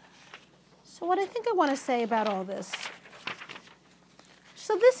 So, what I think I want to say about all this.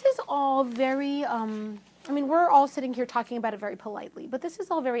 So this is all very, we're all sitting here talking about it very politely, but this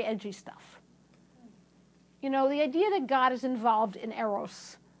is all very edgy stuff. The idea that God is involved in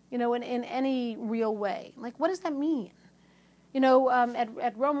eros, in any real way. Like, what does that mean?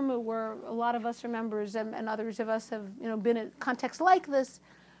 At Romamu, where a lot of us are members and others of us have, been in contexts like this,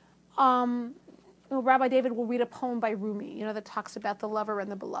 Rabbi David will read a poem by Rumi, that talks about the lover and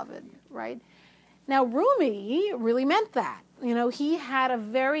the beloved, right? Now, Rumi really meant that. He had a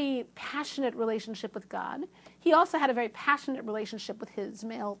very passionate relationship with God. He also had a very passionate relationship with his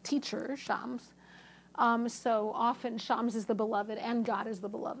male teacher, Shams. So often Shams is the beloved and God is the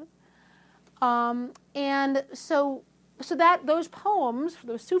beloved. And so that those poems,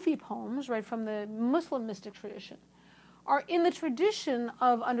 those Sufi poems, right, from the Muslim mystic tradition, are in the tradition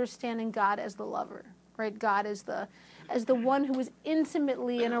of understanding God as the lover, right? God as the one who is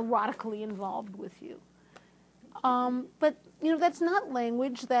intimately and erotically involved with you. But that's not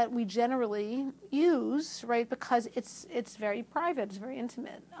language that we generally use, right? Because it's very private, it's very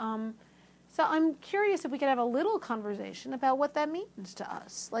intimate. So I'm curious if we could have a little conversation about what that means to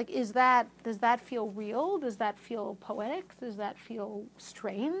us. Like, does that feel real? Does that feel poetic? Does that feel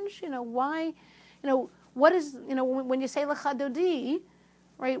strange? Why? What is, when you say Lecha Dodi,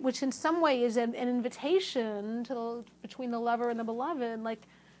 right, which in some way is an invitation between the lover and the beloved, like,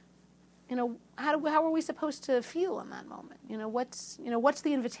 how are we supposed to feel in that moment? What's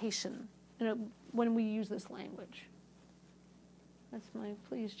the invitation, when we use this language? That's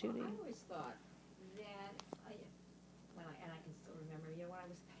please, Judy. Well, I always thought that, and I can still remember, when I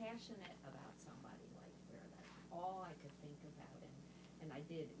was passionate about somebody, like where that's all I could think about, and I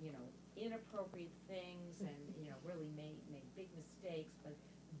did, inappropriate things, and, really made big mistakes, but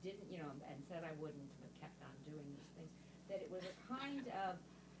didn't, and said I wouldn't, but kept on doing these things, that it was a kind of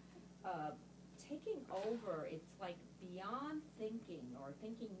taking over. It's like beyond thinking, or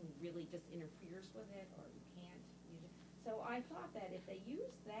thinking really just interferes with it, or you can't. So I thought that if they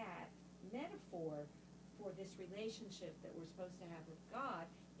use that metaphor for this relationship that we're supposed to have with God,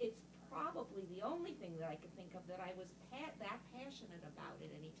 it's probably the only thing that I could think of that I was that passionate about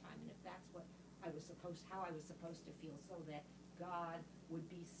at any time, and if that's what how I was supposed to feel, so that God would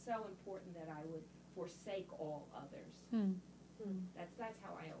be so important that I would forsake all others. That's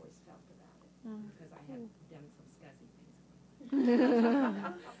how I always felt about it, because I had done some scuzzy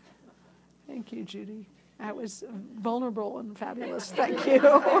things. Thank you, Judy. That was vulnerable and fabulous. Thank you. I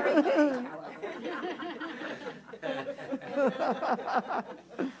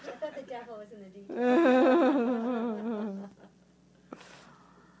thought the devil was in the details.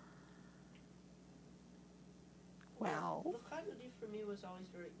 Wow. Lecha Dodi for me was always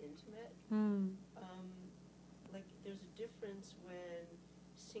very intimate. Like, there's a difference when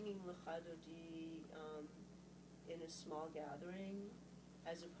singing Lecha Dodi in a small gathering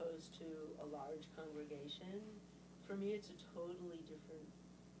as opposed to a large congregation. For me, it's a totally different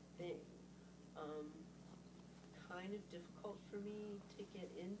thing. Kind of difficult for me to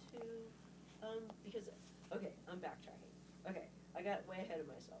get into, because, okay, I'm backtracking. Okay, I got way ahead of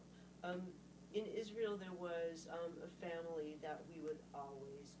myself. In Israel, there was a family that we would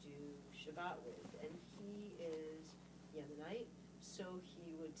always do Shabbat with, and he is Yemenite, so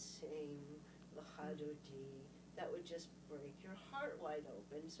he would sing Lecha Dodi. That would just break your heart wide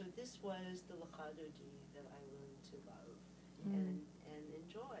open. So this was the Lecha Dodi that I learned to love and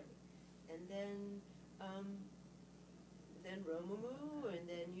enjoy. And then Romamu, and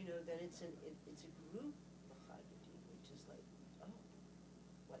then then it's a group Lecha Dodi, which is like, oh,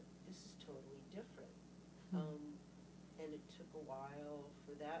 what, this is totally different. And it took a while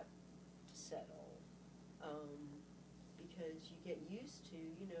for that to settle, because you get used to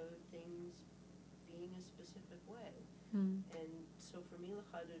things being a specific way. And so for me,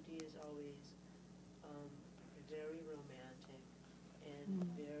 Lecha Dodi is always very romantic and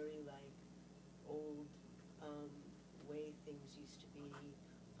very like old way things used to be,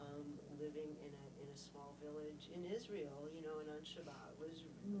 living in a small village in Israel, and on Shabbat was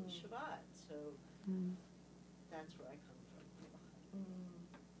really Shabbat. So that's where I come from.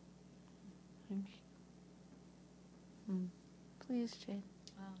 Thank you. Please, Jane.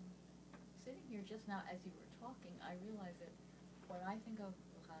 Sitting here just now as you were talking, I realized that when I think of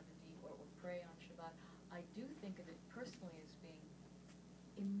Lecha Dodi or pray on Shabbat, I do think of it personally as being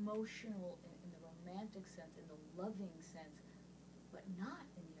emotional in the romantic sense, in the loving sense, but not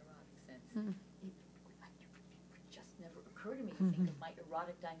in the erotic sense. It just never occurred to me to think of my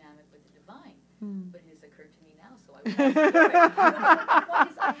erotic dynamic with the divine, but it has occurred to me now, so I would explore it. The point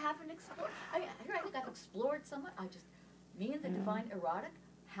is, I haven't explored. I think I've explored somewhat. Me and the divine erotic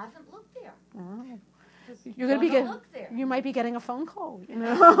haven't looked there. You're going to be look there. You might be getting a phone call.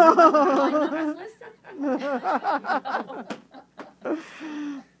 My number's listed.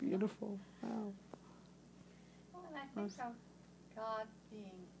 Beautiful. Wow. Well, and I think of God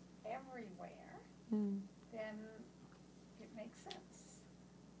being everywhere, then it makes sense.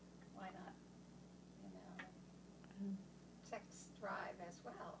 Why not, sex drive as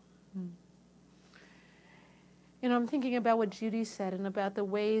well? I'm thinking about what Judy said and about the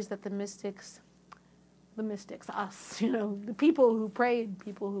ways that the mystics, us, the people who prayed,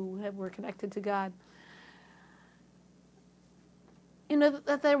 people who were connected to God,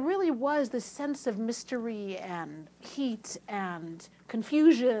 that there really was this sense of mystery and heat and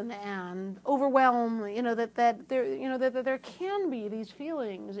confusion and overwhelm, that there can be these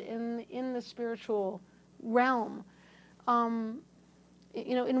feelings in the spiritual realm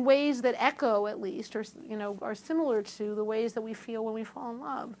in ways that echo, at least, or are similar to the ways that we feel when we fall in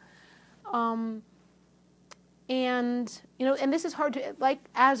love. And this is hard to, like,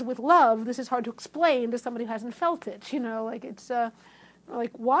 as with love, this is hard to explain to somebody who hasn't felt it. Like it's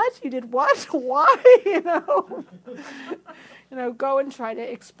like, what? You did what? Why? Go and try to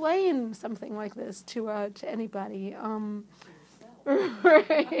explain something like this to anybody. Right.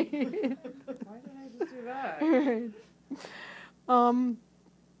 Why did I just do that? Right.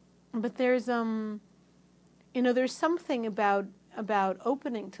 But there's there's something about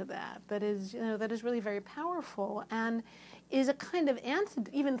opening to that is really very powerful, and is a kind of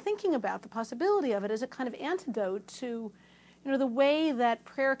even thinking about the possibility of it is a kind of antidote to the way that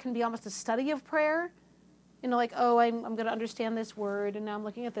prayer can be almost a study of prayer. Like, oh, I'm going to understand this word, and now I'm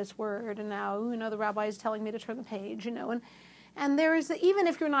looking at this word, and now the rabbi is telling me to turn the page, and there is, even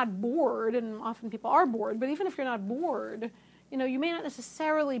if you're not bored, and often people are bored, but even if you're not bored, you may not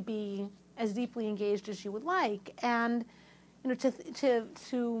necessarily be as deeply engaged as you would like. And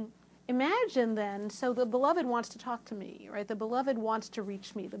to imagine then, so the beloved wants to talk to me, right? The beloved wants to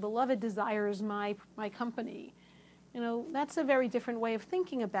reach me. The beloved desires my company. That's a very different way of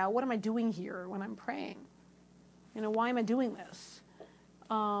thinking about what am I doing here when I'm praying. Why am I doing this?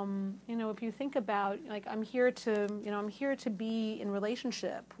 If you think about, like, I'm here to be in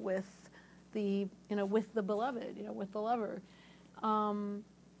relationship with the beloved, with the lover.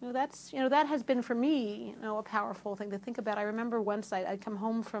 That has been for me, a powerful thing to think about. I remember once I'd come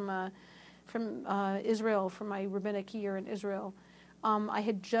home from Israel, from my rabbinic year in Israel. I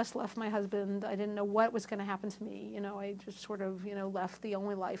had just left my husband. I didn't know what was going to happen to me. I just sort of, left the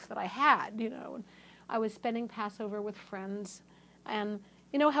only life that I had, And I was spending Passover with friends. And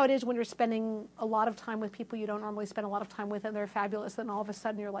you know how it is when you're spending a lot of time with people you don't normally spend a lot of time with, and they're fabulous, and all of a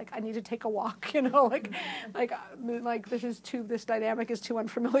sudden you're like, I need to take a walk, like this dynamic is too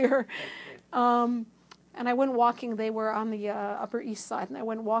unfamiliar. And I went walking. They were on the Upper East Side, and I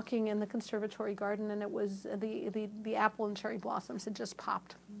went walking in the conservatory garden, and it was the apple and cherry blossoms had just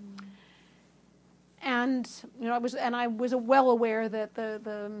popped. And I was well aware that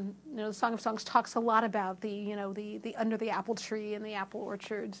the Song of Songs talks a lot about the under the apple tree and the apple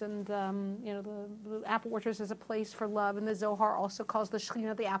orchards, and the apple orchards is a place for love, and the Zohar also calls the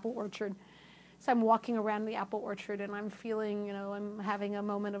Shekhinah the apple orchard. So I'm walking around the apple orchard, and I'm feeling, I'm having a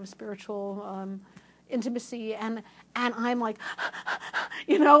moment of spiritual intimacy, and I'm like,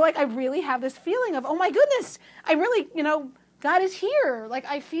 like I really have this feeling of, oh my goodness, I really, God is here. Like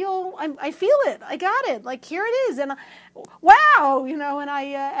I feel it. I got it. Like here it is. And wow, and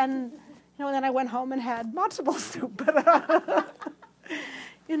then I went home and had matzo ball soup.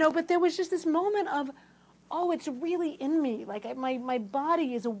 But there was just this moment of, oh, it's really in me. Like my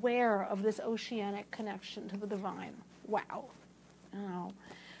body is aware of this oceanic connection to the divine. Wow.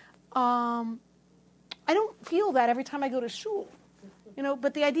 I don't feel that every time I go to shul.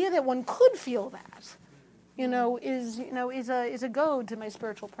 But the idea that one could feel that, is a goad to my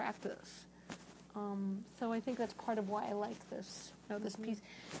spiritual practice. So I think that's part of why I like this, this piece.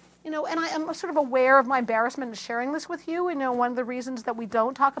 And I'm sort of aware of my embarrassment in sharing this with you. One of the reasons that we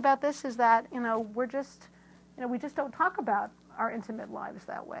don't talk about this is that, we just don't talk about our intimate lives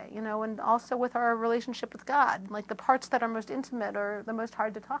that way, and also with our relationship with God. Like the parts that are most intimate are the most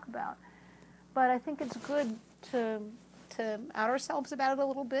hard to talk about. But I think it's good to out ourselves about it a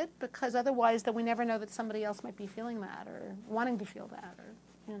little bit, because otherwise then we never know that somebody else might be feeling that or wanting to feel that, or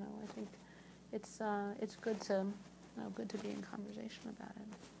I think it's good to be in conversation about it.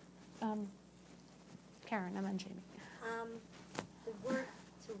 Karen, and then Jamie. The word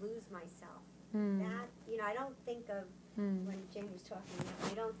to lose myself. That I don't think of when Jamie was talking.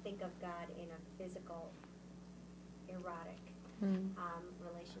 I don't think of God in a physical, erotic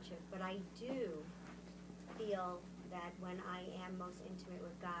relationship, but I do feel that when I am most intimate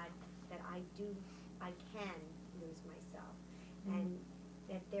with God, that I can lose myself. And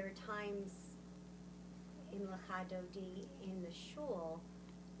that there are times in Lecha Dodi, in the shul,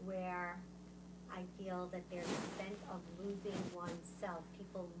 where I feel that there's a sense of losing oneself.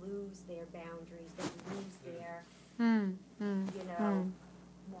 People lose their boundaries, they lose their,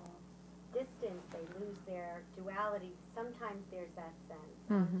 distance, they lose their duality. Sometimes there's that sense,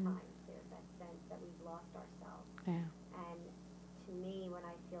 sometimes there's that sense that we've lost ourselves. Yeah. And to me, when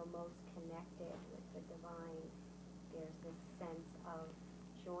I feel most connected with the divine, there's this sense of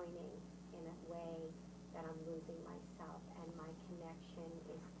joining in a way that I'm losing myself, and my connection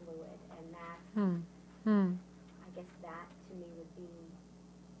is fluid. And that's, I guess that to me would be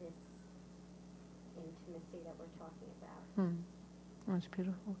this intimacy that we're talking about. That's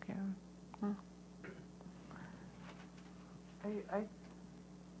beautiful, Karen. Huh. I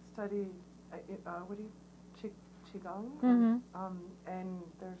study, what do you, Qigong? Mm-hmm. And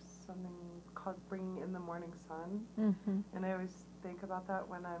there's something called bringing in the morning sun. Mm-hmm. And I always think about that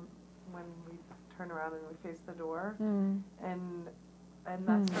when we turn around and we face the door. Mm-hmm. And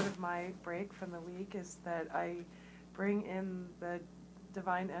that's sort of my break from the week, is that I bring in the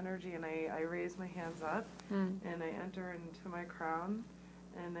divine energy and I raise my hands up and I enter into my crown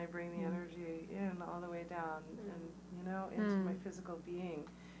and I bring the energy in all the way down and, into my physical being.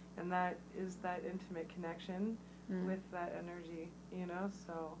 And that is that intimate connection with that energy,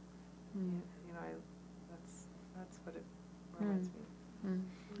 so, that's what it reminds me.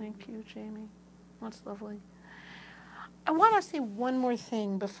 Thank you, Jamie. That's lovely. I want to say one more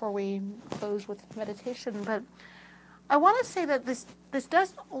thing before we close with meditation, but I want to say that this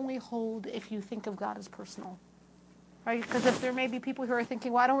doesn't only hold if you think of God as personal, right? Because if there may be people who are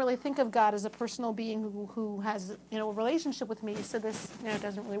thinking, well, I don't really think of God as a personal being who has, a relationship with me, so this,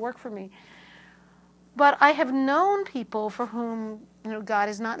 doesn't really work for me. But I have known people for whom, God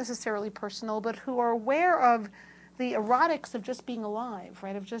is not necessarily personal, but who are aware of the erotics of just being alive,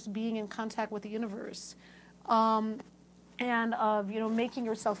 right? Of just being in contact with the universe. And of, making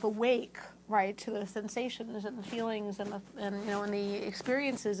yourself awake, right, to the sensations and the feelings and the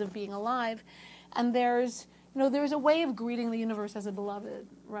experiences of being alive. And there's a way of greeting the universe as a beloved,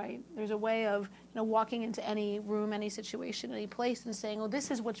 right? There's a way of, walking into any room, any situation, any place and saying, oh, this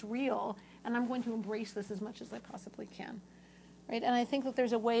is what's real, and I'm going to embrace this as much as I possibly can, right? And I think that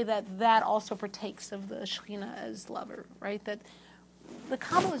there's a way that also partakes of the Shekhinah as lover, right? That the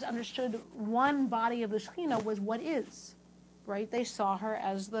Kabbalists understood one body of the Shekhinah was what is, right? They saw her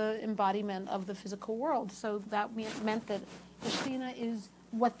as the embodiment of the physical world. So that meant that the Shekhinah is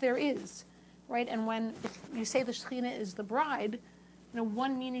what there is, right? And if you say the Shekhinah is the bride,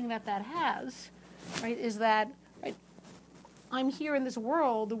 one meaning that has, right, is that, right, I'm here in this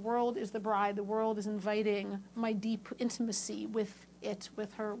world, the world is the bride, the world is inviting my deep intimacy with it,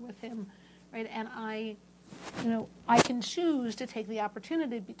 with her, with him, right? And I can choose to take the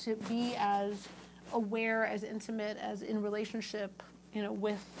opportunity to be as aware, as intimate, as in relationship,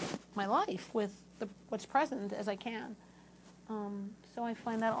 with my life, with what's present as I can. So I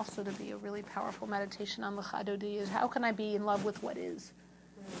find that also to be a really powerful meditation on the Chadodi, is how can I be in love with what is,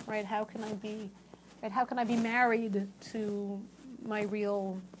 right? How can I be married to my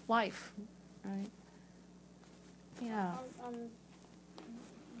real life, right? Yeah. I'm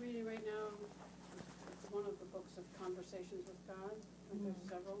reading right now one of the books of Conversations with God. There's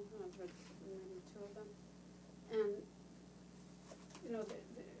several, and I've read maybe two of them. And,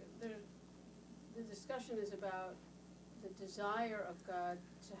 the discussion is about the desire of God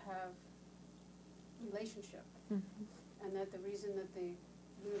to have relationship. And that the reason that the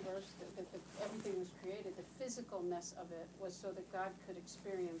universe, that everything was created, the physicalness of it, was so that God could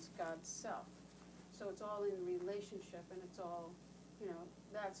experience God's self. So it's all in relationship, and it's all,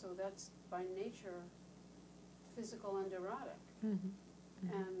 that. So that's by nature physical and erotic.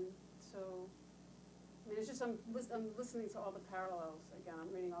 And so, it's just I'm listening to all the parallels. Again, I'm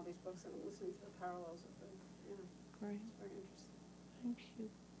reading all these books and I'm listening to the parallels of them. Right. It's very interesting. Thank you.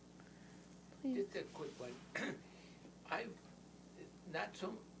 Please. Just a quick one. Not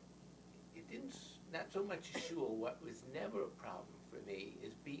so much shul. What was never a problem for me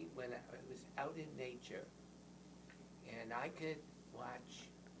is being when I was out in nature, and I could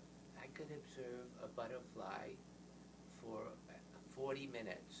observe a butterfly for 40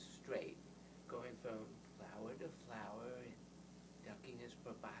 minutes straight, going from flower to flower, and ducking his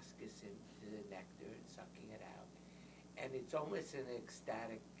proboscis into the nectar and sucking it out. And it's almost an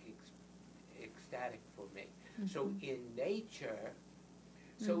ecstatic for me. So in nature,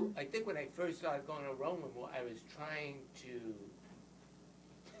 I think when I first started going to Rome, I was trying to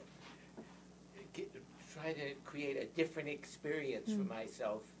create a different experience for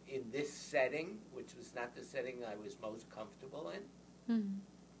myself in this setting, which was not the setting I was most comfortable in.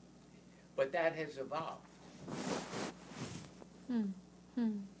 But that has evolved.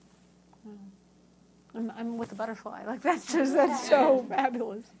 I'm with the butterfly. Like that's so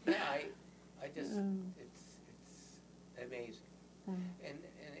fabulous. Yeah, I just it's amazing.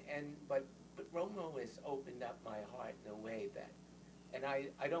 But Romo has opened up my heart in a way that, and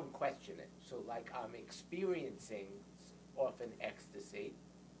I don't question it. So like I'm experiencing often ecstasy,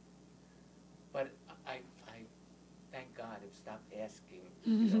 but I thank God I've stopped asking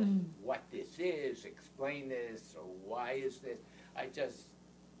what this is, explain this, or why is this. I just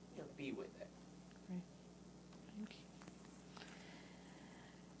be with it. Right. Thank you.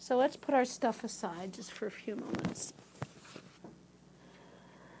 So let's put our stuff aside just for a few moments.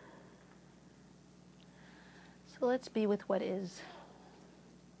 So So let's be with what is.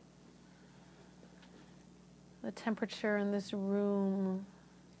 The temperature in this room,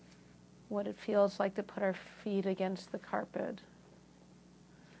 what it feels like to put our feet against the carpet,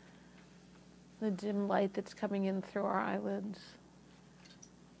 the dim light that's coming in through our eyelids,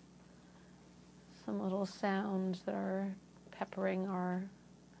 some little sounds that are peppering our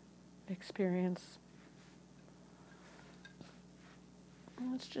experience.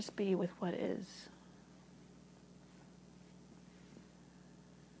 Let's just be with what is.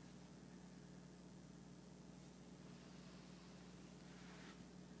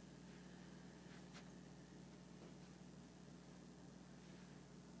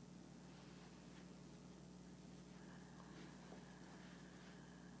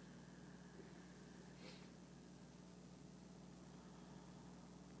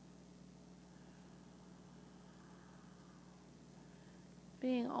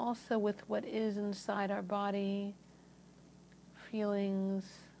 Being also with what is inside our body, feelings,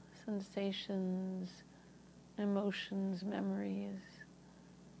 sensations, emotions, memories.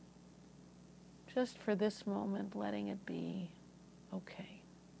 Just for this moment, letting it be okay,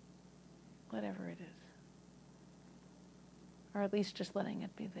 whatever it is. Or at least just letting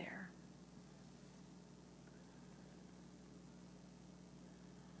it be there.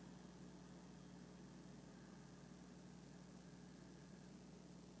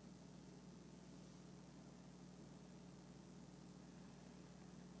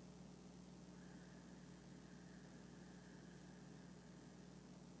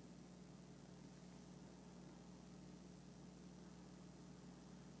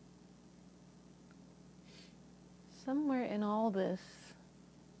 Somewhere in all this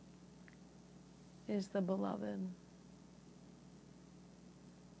is the beloved.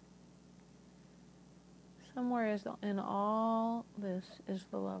 Somewhere in all this is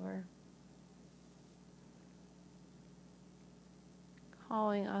the lover,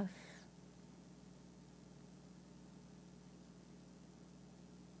 calling us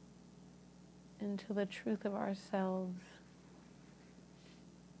into the truth of ourselves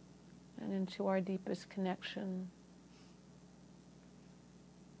and into our deepest connection.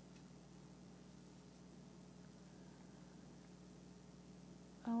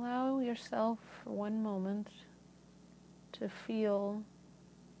 Allow yourself for one moment to feel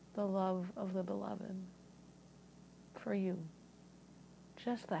the love of the beloved for you.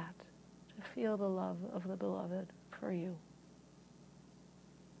 Just that, to feel the love of the beloved for you.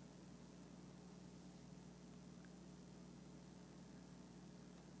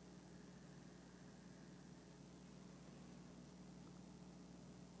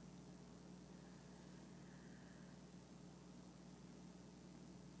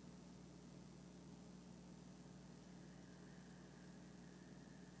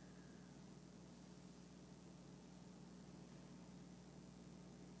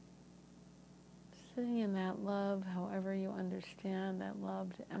 Sitting in that love, however you understand that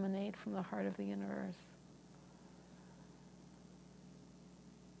love to emanate from the heart of the universe.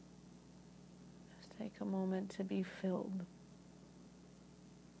 Just take a moment to be filled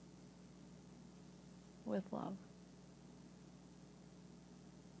with love.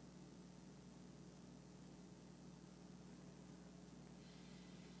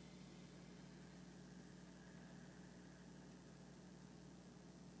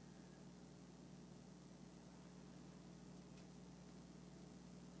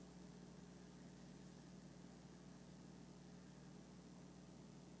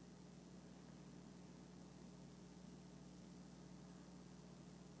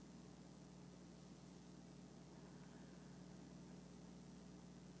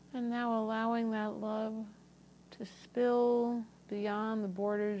 And now allowing that love to spill beyond the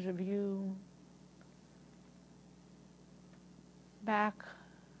borders of you, back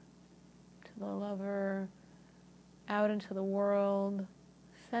to the lover, out into the world,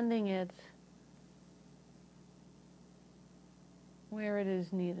 sending it where it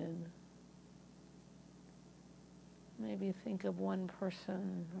is needed. Maybe think of one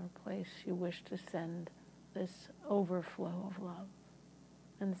person or place you wish to send this overflow of love,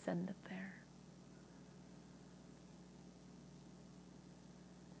 and send it there.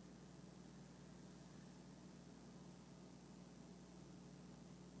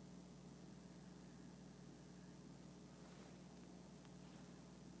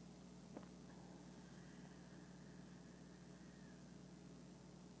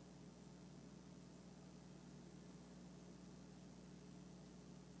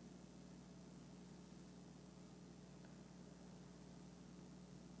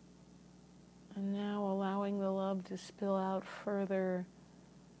 And now allowing the love to spill out further,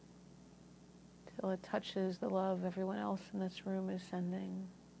 to till it touches the love everyone else in this room is sending.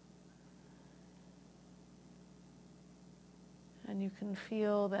 And you can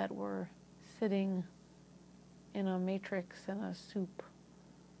feel that we're sitting in a matrix and a soup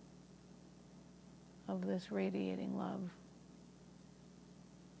of this radiating love.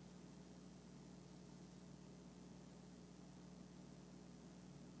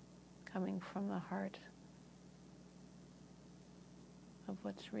 Coming from the heart of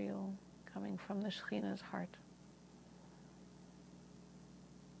what's real, coming from the Shekhinah's heart.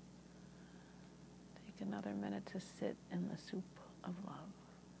 Take another minute to sit in the soup of love.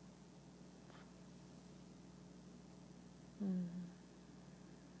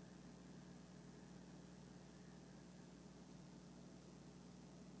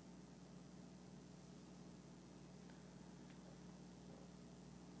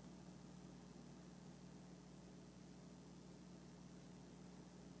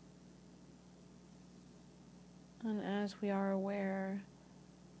 And as we are aware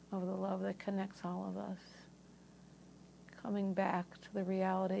of the love that connects all of us, coming back to the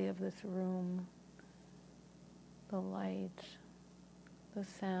reality of this room, the light, the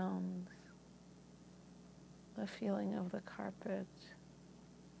sounds, the feeling of the carpet,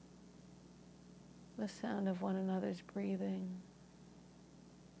 the sound of one another's breathing,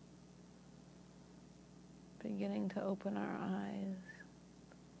 beginning to open our eyes,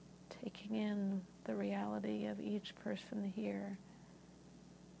 taking in the reality of each person here.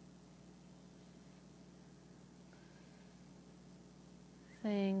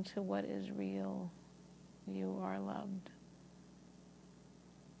 Saying to what is real, you are loved.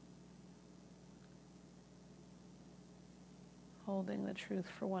 Holding the truth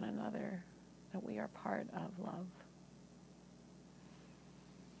for one another, that we are part of love.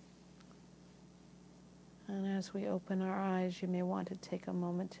 And as we open our eyes, you may want to take a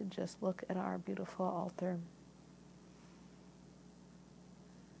moment to just look at our beautiful altar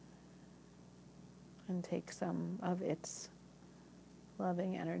and take some of its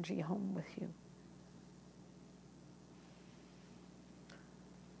loving energy home with you.